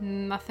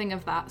 Nothing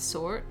of that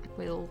sort.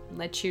 We'll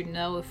let you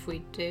know if we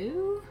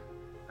do.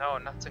 No,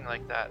 nothing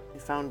like that. We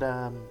found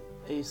a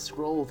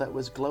scroll that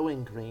was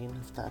glowing green,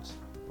 if that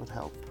would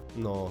help.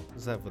 No,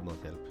 that would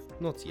not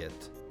help. Not yet.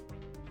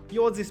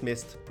 You are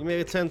dismissed. You may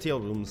return to your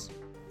rooms.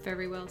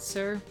 Very well,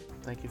 sir.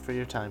 Thank you for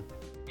your time.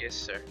 Yes,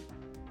 sir.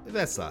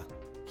 Vesa,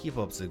 keep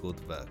up the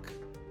good work.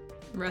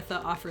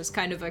 Retha offers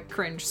kind of a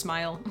cringe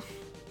smile.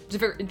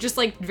 Just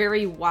like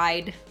very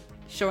wide,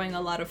 showing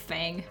a lot of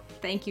fang.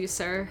 Thank you,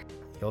 sir.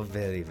 You're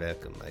very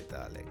welcome, my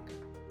darling.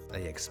 I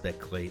expect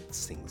great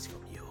things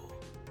from you.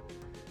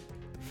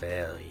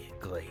 Very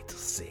great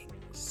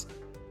things.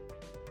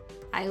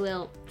 I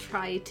will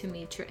try to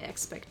meet your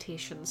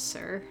expectations,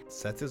 sir.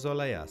 That is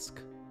all I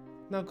ask.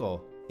 Now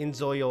go.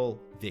 Enjoy your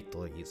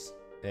victories.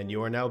 And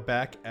you are now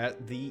back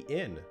at the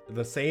inn.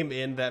 The same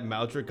inn that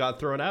Maldrick got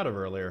thrown out of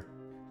earlier.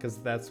 Because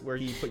that's where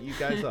he put you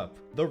guys up.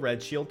 The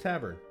Red Shield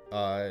Tavern.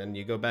 And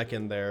you go back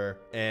in there,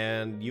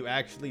 and you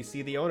actually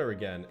see the owner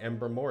again,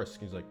 Ember Morse.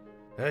 He's like,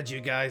 Heard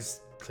you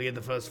guys cleared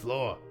the first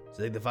floor.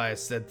 Signifier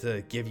said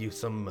to give you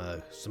some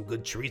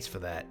good treats for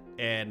that.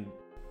 and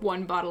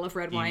 1 bottle of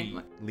red he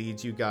wine.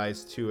 leads you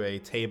guys to a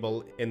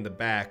table in the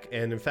back.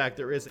 And in fact,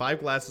 there is 5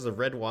 glasses of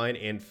red wine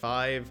and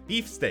 5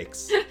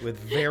 beefsteaks with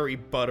very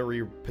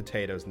buttery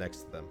potatoes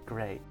next to them.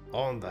 Great.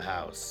 On the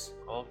house.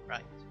 All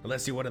right.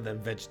 Unless you're one of them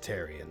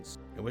vegetarians.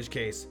 In which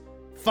case,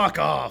 fuck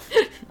off!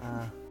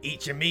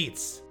 Eat your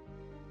meats.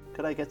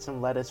 Could I get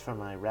some lettuce for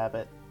my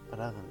rabbit? But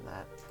other than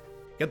that,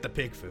 Get the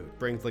pig food.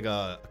 Brings like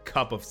a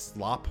cup of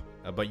slop,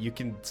 but you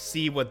can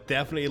see what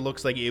definitely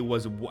looks like it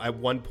was at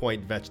one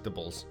point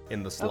vegetables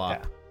in the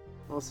slop. Okay.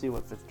 We'll see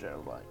what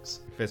Fitzgerald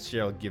likes.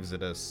 Fitzgerald gives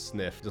it a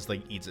sniff, just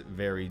like eats it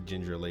very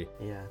gingerly.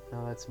 Yeah,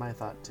 no, that's my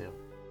thought too.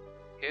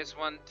 Here's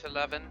one to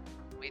Levin.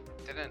 We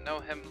didn't know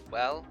him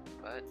well,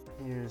 but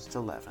Here's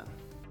to Levin.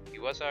 he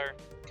was our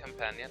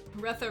companion.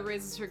 Retha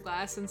raises her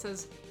glass and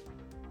says,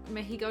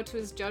 "May he go to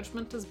his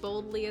judgment as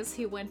boldly as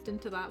he went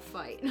into that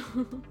fight."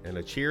 And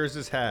a cheers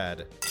is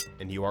had,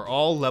 and you are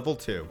all level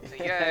 2.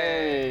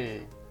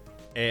 Yay!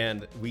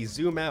 And we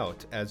zoom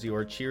out as you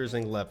are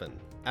cheersing Levin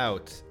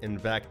out and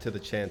back to the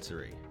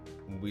Chancery.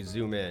 We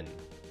zoom in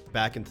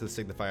back into the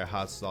Signifier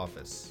Haas's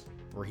office,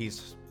 where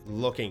he's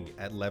looking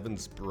at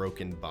Levin's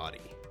broken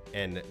body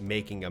and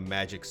making a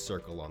magic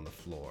circle on the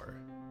floor.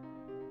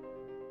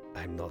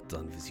 I'm not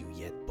done with you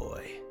yet,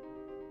 boy.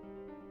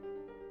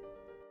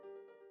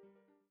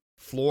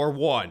 Floor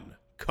 1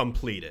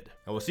 completed.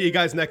 And we'll see you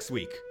guys next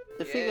week.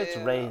 If he gets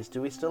raised,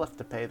 do we still have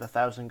to pay the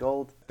 1,000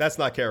 gold? That's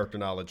not character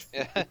knowledge.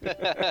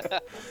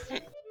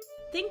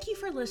 Thank you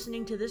for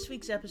listening to this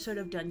week's episode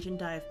of Dungeon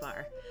Dive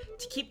Bar.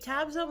 To keep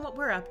tabs on what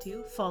we're up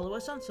to, follow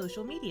us on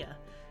social media.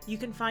 You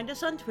can find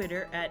us on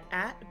Twitter at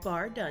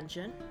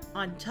 @BarDungeon,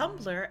 on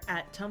Tumblr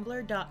at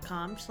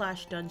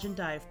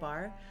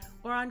tumblr.com/DungeonDiveBar,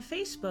 or on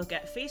Facebook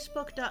at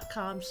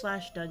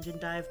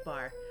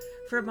facebook.com/DungeonDiveBar.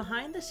 For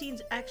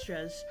behind-the-scenes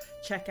extras,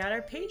 check out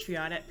our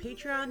Patreon at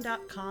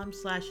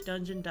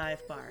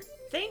patreon.com/DungeonDiveBar.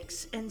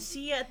 Thanks, and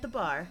see you at the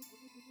bar.